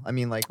well. I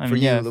mean, like for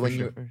you, for when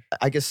sure.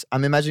 I guess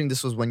I'm imagining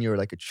this was when you were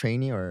like a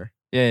trainee or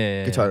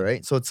Yeah. guitar,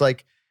 right? So it's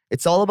like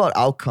it's all about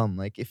outcome.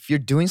 Like if you're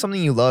doing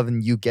something you love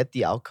and you get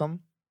the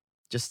outcome,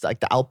 just like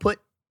the output,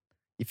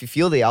 if you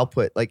feel the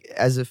output, like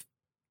as if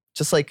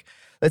just like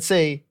let's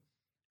say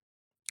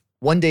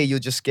one day you'll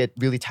just get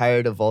really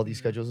tired of all these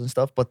schedules and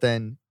stuff, but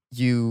then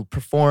you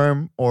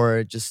perform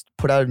or just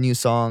put out a new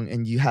song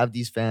and you have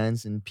these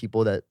fans and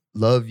people that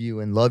love you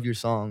and love your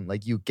song,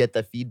 like you get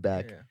that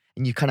feedback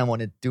and you kind of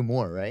want to do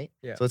more, right?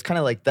 Yeah. So it's kind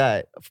of like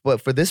that.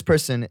 But for this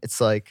person,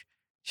 it's like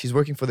she's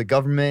working for the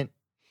government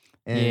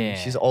and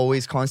she's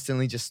always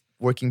constantly just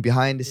working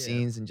behind the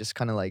scenes and just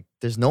kind of like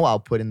there's no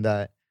output in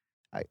that.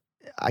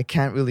 I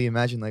can't really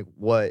imagine like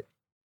what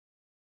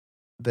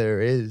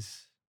there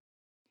is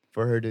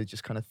for her to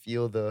just kind of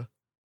feel the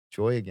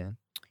joy again.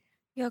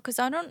 Yeah, because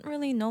I don't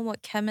really know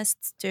what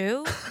chemists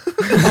do.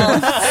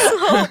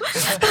 I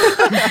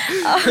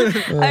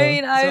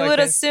mean, I would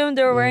assume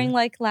they're wearing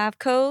like lab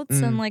coats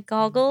and like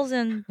goggles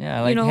and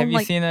like you know, have you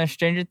like, seen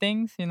Stranger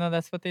Things? You know,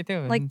 that's what they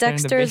do. like They're in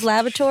the Dexter's basement.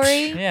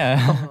 laboratory.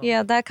 Yeah.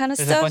 Yeah, that kind of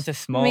There's stuff. a bunch of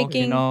smoke,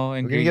 making... you know,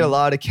 We're gonna get a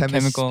lot of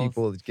chemicals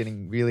people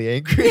getting really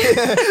angry.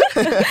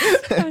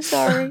 I'm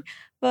sorry,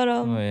 but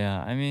Oh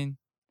yeah, I mean,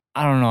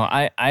 I don't know.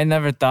 I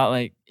never thought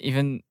like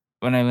even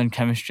when I learned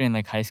chemistry in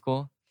like high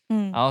school,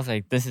 I was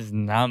like, this is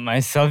not my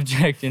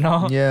subject, you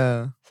know?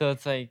 Yeah. So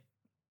it's like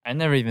I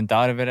never even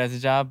thought of it as a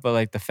job, but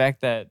like the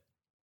fact that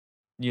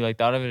you like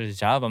thought of it as a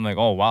job, I'm like,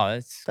 oh wow,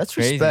 that's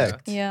crazy.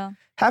 Respect. Yeah.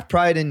 Have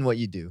pride in what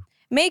you do.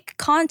 Make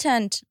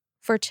content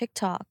for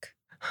TikTok.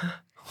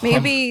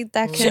 Maybe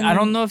that Shit, can. I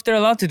don't know if they're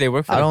allowed to. They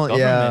work for the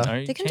government. Are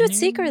you They can do it kidding me?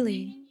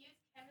 secretly.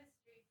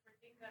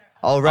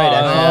 Oh right,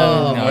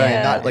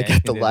 yeah. not like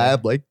at the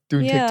lab, like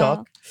doing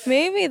TikTok.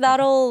 Maybe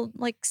that'll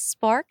like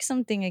spark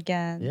something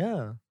again.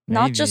 Yeah.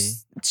 Not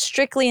just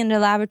strictly in the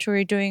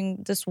laboratory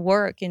doing this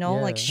work, you know,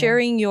 like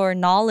sharing your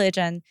knowledge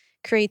and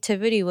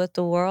creativity with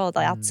the world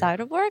outside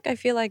of work. I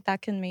feel like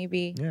that can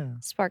maybe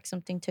spark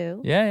something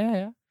too.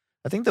 Yeah.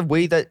 I think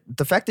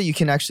the fact that you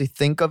can actually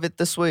think of it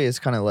this way is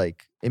kind of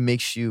like it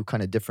makes you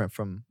kind of different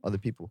from other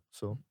people.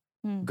 So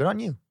good on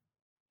you.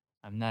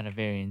 I'm not a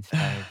very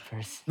inspired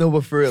person. No,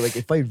 but for real, like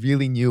if I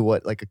really knew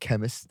what like a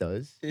chemist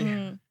does,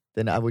 then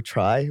I would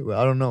try. Well,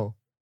 I don't know.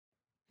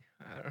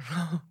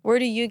 Where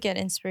do you get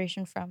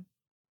inspiration from?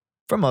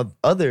 From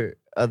other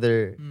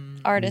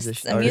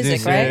Artists and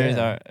musicians. music,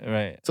 right?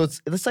 Right. So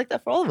it's like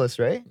that for all of us,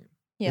 right?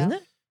 Yeah. Isn't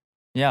it?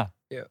 Yeah.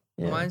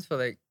 Mine's for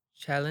like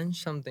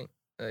challenge something.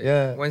 Like,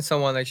 Yeah. When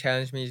someone like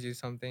challenged me to do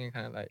something,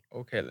 kind of like,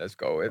 okay, let's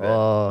go with it.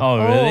 Oh,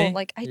 really? Oh,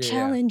 like I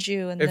challenge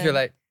you, and if then... you're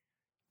like,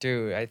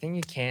 dude, I think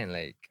you can't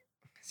like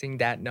sing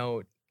that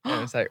note,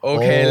 and it's like,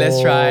 okay,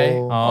 let's try.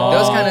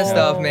 Those kind of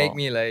stuff make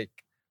me like.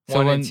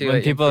 So when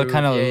people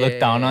kind of look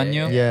down on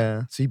you,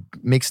 yeah. So he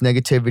makes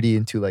negativity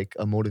into like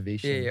a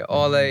motivation. Yeah,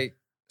 or like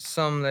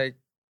some like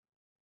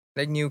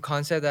new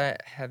concept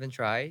that I haven't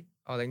tried,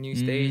 or like new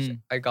stage.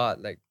 I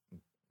got like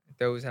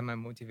those are my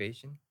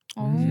motivation.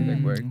 Oh. To,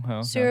 like,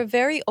 work. So you're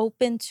very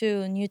open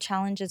to new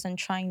challenges and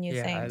trying new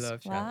things. I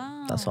love challenges.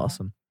 Wow, That's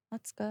awesome.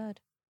 That's good.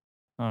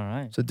 All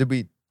right. So did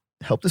we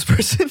help this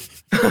person?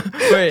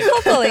 Wait,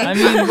 hopefully. I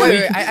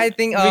mean, I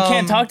think we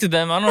can't talk to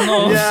them. I don't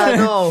know. Yeah, I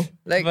know.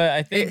 Like, but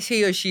I think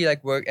he or she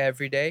like work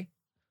every day,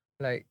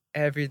 like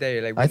every day.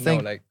 Like I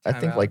think like I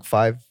think like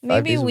five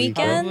Maybe days a week.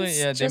 weekends? Probably,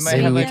 yeah, they Just might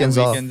have like weekends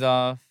weekends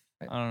off.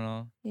 off. I don't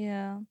know.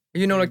 Yeah.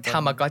 You know, like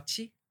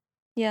Tamagotchi.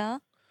 Yeah.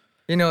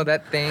 You know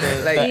that thing.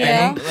 Like,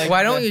 Yeah.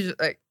 why don't you just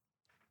like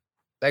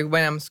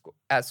when I'm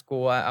at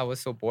school, I was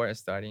so bored at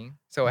studying,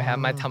 so I have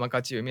my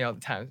Tamagotchi with me all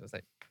the time. So it's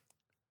like.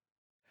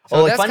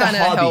 So like that's find a kind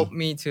of hobby. helped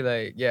me to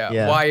like,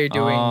 Yeah. why you're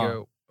doing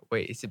your.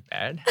 Wait, is it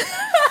bad?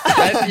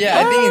 I think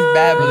it's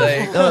bad, but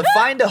like. No,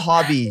 find a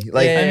hobby.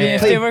 Like I mean,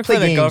 if play, they work play for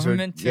the games or-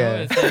 government too,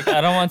 yeah. it's like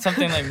I don't want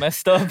something like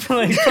messed up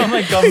like from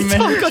like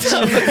government.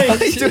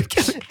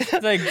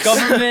 It's like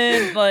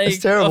government,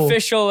 like terrible.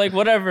 official, like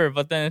whatever.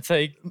 But then it's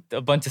like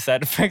a bunch of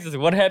side effects. It's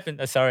like, what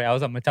happened? Sorry, I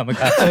was on my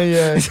Tamagotchi.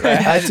 Yeah, I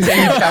had to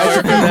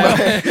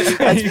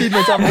feed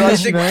my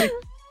Tamagotchi, man.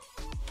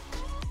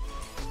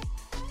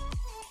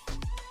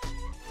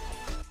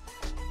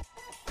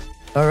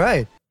 All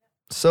right.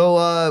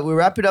 So we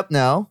wrap it up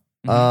now.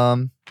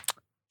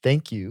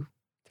 Thank you,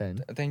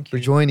 Ten, Thank for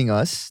you. joining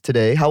us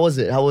today. How was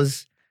it? How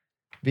was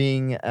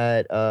being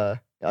at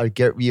our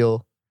Get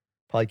Real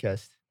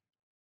podcast?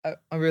 I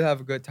really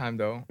have a good time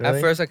though. Really?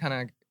 At first,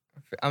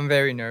 I'm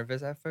very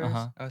nervous at first.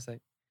 Uh-huh. I was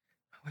like,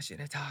 what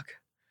should I talk?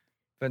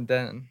 But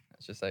then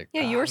it's just like,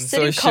 Yeah, you were I'm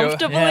sitting so chill.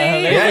 comfortably.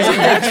 Yeah, it's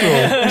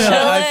natural.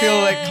 No, I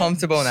feel like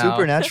comfortable now.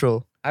 Super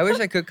natural. I wish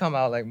I could come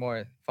out like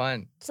more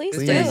fun. Please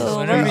Please. do.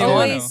 Whenever We're you wanna.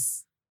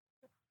 always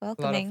A lot of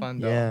welcoming. fun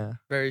though. Yeah.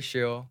 Very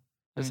chill.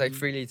 Just like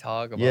freely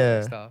talk about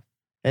Yeah. stuff.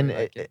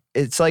 And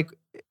it's like,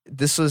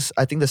 this was,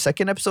 I think, the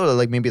second episode or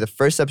like maybe the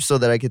first episode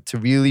that I get to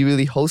really,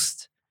 really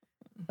host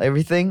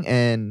everything.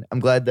 And I'm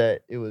glad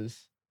that it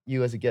was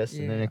you as a guest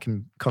and then I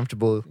can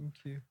comfortable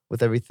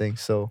with everything.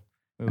 So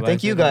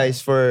thank you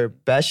guys for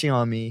bashing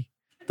on me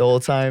the whole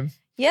time.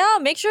 Yeah,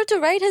 make sure to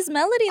write his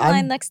melody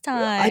line next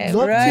time. I'd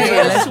love to.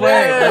 Let's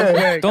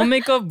work. Don't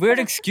make up weird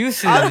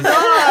excuses. I'm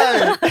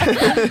not.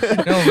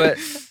 No, but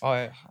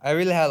I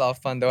really had a lot of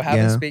fun though. I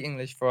haven't Yeah. speak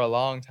English for a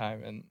long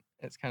time, and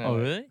it's kind of. Oh,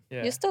 really?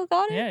 Yeah. You still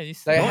got it? Yeah, you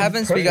Like I still-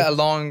 haven't speak a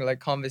long like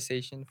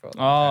conversation for a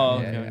long Oh,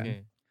 time. okay, Yeah,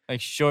 okay.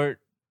 Like short,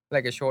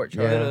 like a short,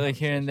 like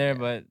here and there,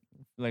 but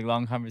like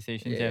long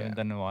conversations you Yeah. haven't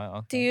done in a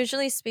while. Do you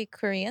usually speak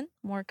Korean?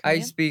 More I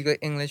Korean? speak like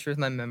English with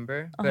my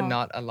member, but Uh-huh.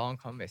 not a long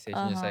conversation.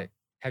 Just Uh-huh. like,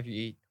 have you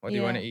eat? What do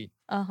you want to Yeah. eat?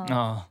 Uh-huh.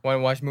 Oh. Want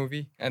to watch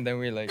movie? And then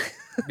we like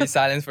be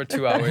silent for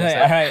 2 hours. Like,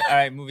 like- all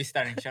right, movie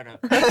starting. Shut up.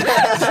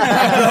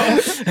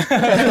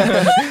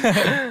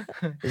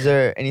 Is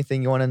there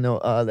anything you want to know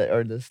that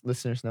our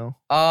listeners know?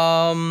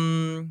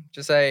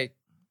 Just like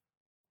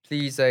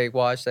please like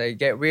watch like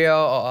Get Real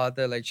or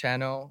other like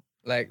channel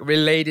like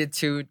related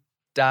to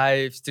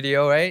Dive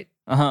Studio, right?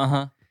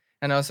 Uh-huh.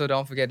 And also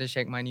don't forget to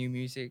check my new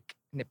music,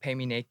 Pay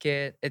Me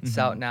Naked. It's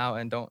out now,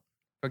 and don't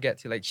forget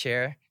to like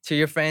share to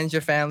your friends,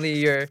 your family,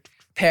 your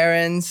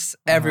parents,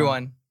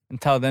 everyone. And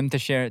tell them to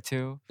share it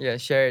too. Yeah,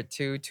 share it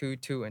 2, 2,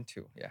 2, and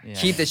 2. Yeah. Yeah.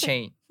 Keep the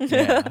chain.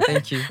 Yeah.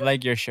 Thank you.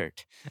 Like your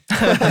shirt.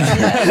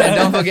 And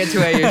don't forget to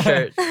wear your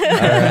shirt.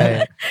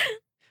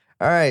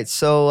 All right.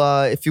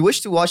 So if you wish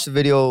to watch the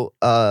video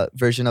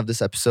version of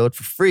this episode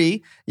for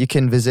free, you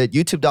can visit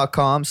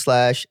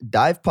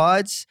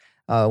youtube.com/divepods.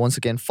 Once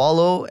again,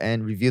 follow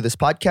and review this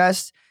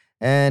podcast.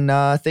 And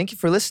thank you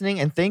for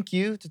listening. And thank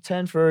you to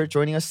Ten for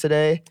joining us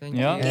today. Thank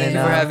Yeah. you. Thank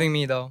you for having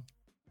me, though.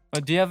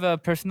 Do you have a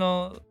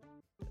personal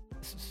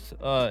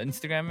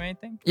Instagram or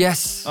anything?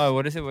 Yes. Oh,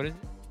 what is it? What is it?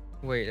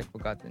 Wait, I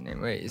forgot the name.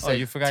 Wait, it's Oh, like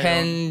you forgot your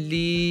own?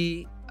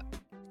 Tenly.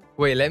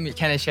 Wait,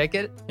 can I check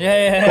it?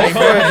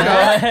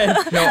 Yeah.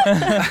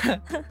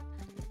 No.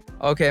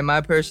 Okay,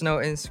 my personal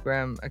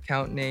Instagram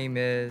account name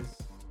is.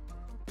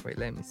 Wait,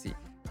 let me see.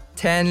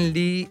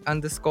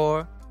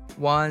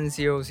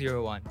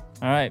 Tenly_1001.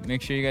 All right,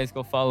 make sure you guys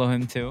go follow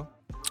him too.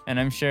 And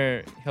I'm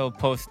sure he'll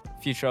post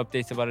future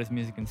updates about his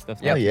music and stuff.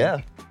 Oh, yeah.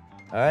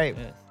 All right.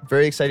 Yes.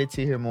 Very excited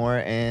to hear more.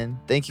 And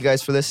thank you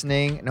guys for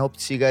listening. And I hope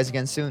to see you guys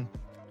again soon.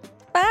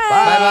 Bye.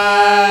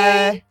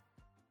 Bye.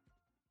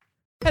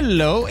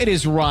 Hello, it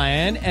is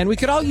Ryan, and we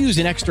could all use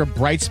an extra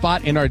bright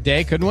spot in our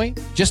day, couldn't we?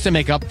 Just to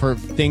make up for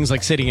things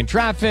like sitting in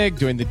traffic,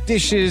 doing the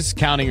dishes,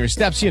 counting your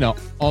steps,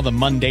 all the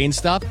mundane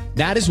stuff.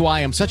 That is why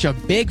I'm such a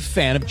big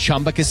fan of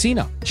Chumba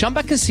Casino.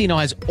 Chumba Casino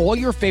has all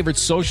your favorite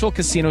social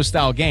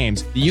casino-style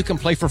games that you can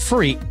play for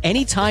free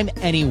anytime,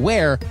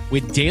 anywhere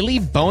with daily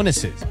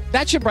bonuses.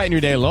 That should brighten your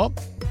day a little.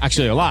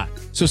 Actually, a lot.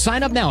 So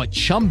sign up now at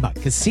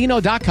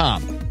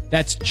ChumbaCasino.com.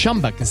 That's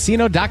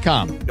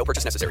ChumbaCasino.com. No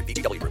purchase necessary.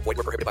 VGW Group. Void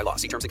where prohibited by law.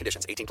 See terms and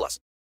conditions. 18+.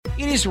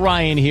 It is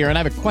Ryan here, and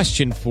I have a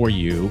question for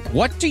you.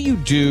 What do you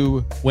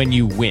do when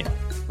you win?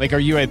 Like, are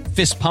you a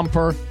fist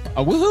pumper,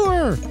 a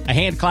woohooer, a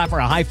hand clapper,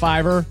 a high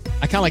fiver?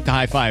 I kind of like the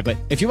high five, but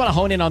if you want to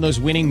hone in on those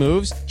winning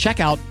moves, check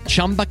out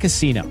Chumba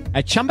Casino.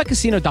 At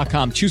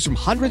ChumbaCasino.com, choose from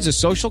hundreds of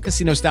social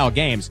casino-style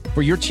games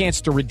for your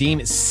chance to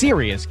redeem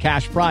serious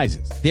cash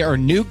prizes. There are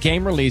new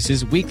game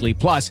releases weekly,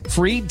 plus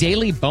free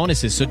daily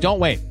bonuses, so don't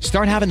wait.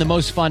 Start having the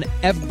most fun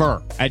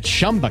ever at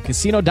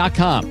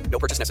ChumbaCasino.com. No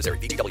purchase necessary.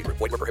 VGW Group.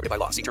 Void where prohibited by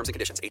law. See terms and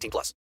conditions.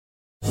 18+.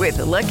 With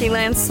the Lucky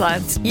Land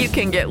Slots, you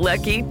can get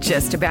lucky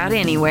just about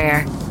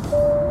anywhere.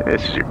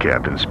 This is your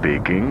captain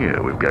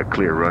speaking. We've got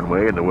clear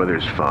runway and the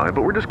weather's fine,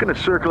 but we're just going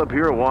to circle up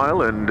here a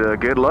while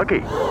and get lucky.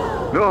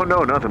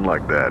 No, nothing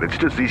like that. It's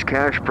just these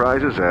cash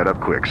prizes add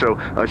up quick. So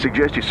I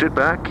suggest you sit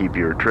back, keep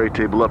your tray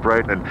table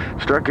upright, and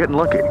start getting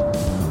lucky.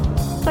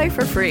 Play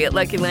for free at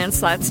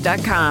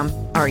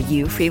LuckyLandSlots.com. Are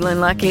you feeling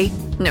lucky?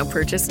 No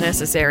purchase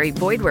necessary.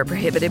 Void where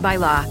prohibited by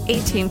law.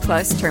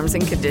 18+ terms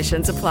and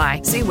conditions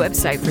apply. See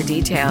website for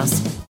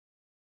details.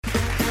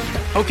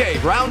 Okay,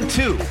 round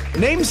 2.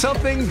 Name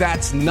something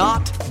that's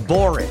not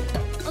boring.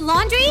 A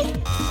laundry?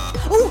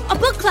 Ooh, a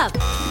book club.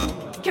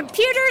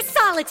 Computer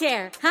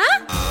solitaire,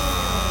 huh?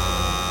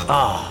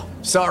 Ah,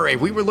 sorry,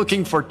 we were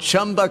looking for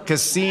Chumba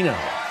Casino.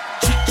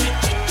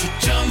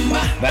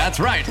 That's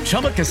right,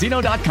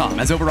 ChumbaCasino.com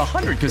has over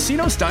 100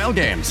 casino-style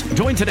games.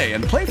 Join today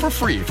and play for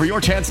free for your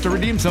chance to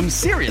redeem some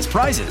serious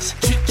prizes.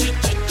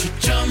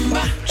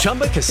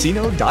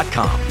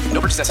 ChumbaCasino.com.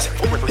 No purchase necessary.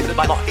 Void where prohibited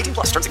by law. 18+.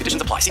 Terms and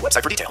conditions apply. See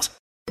website for details.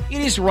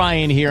 It is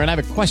Ryan here, and I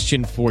have a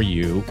question for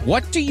you.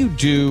 What do you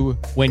do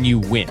when you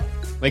win?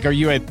 Like, are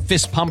you a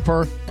fist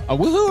pumper, a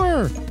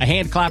woohooer, a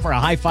hand clapper, a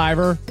high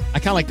fiver? I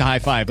kind of like the high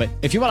five, but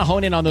if you want to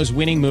hone in on those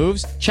winning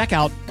moves, check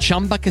out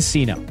Chumba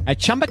Casino. At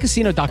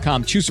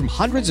ChumbaCasino.com, choose from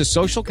hundreds of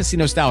social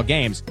casino-style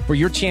games for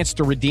your chance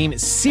to redeem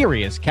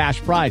serious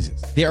cash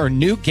prizes. There are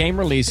new game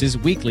releases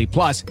weekly,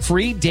 plus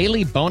free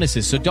daily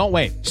bonuses, so don't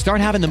wait. Start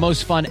having the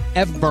most fun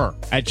ever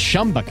at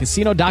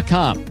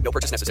ChumbaCasino.com. No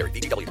purchase necessary.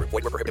 VGW Group.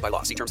 Void where prohibited by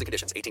law. See terms and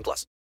conditions. 18+.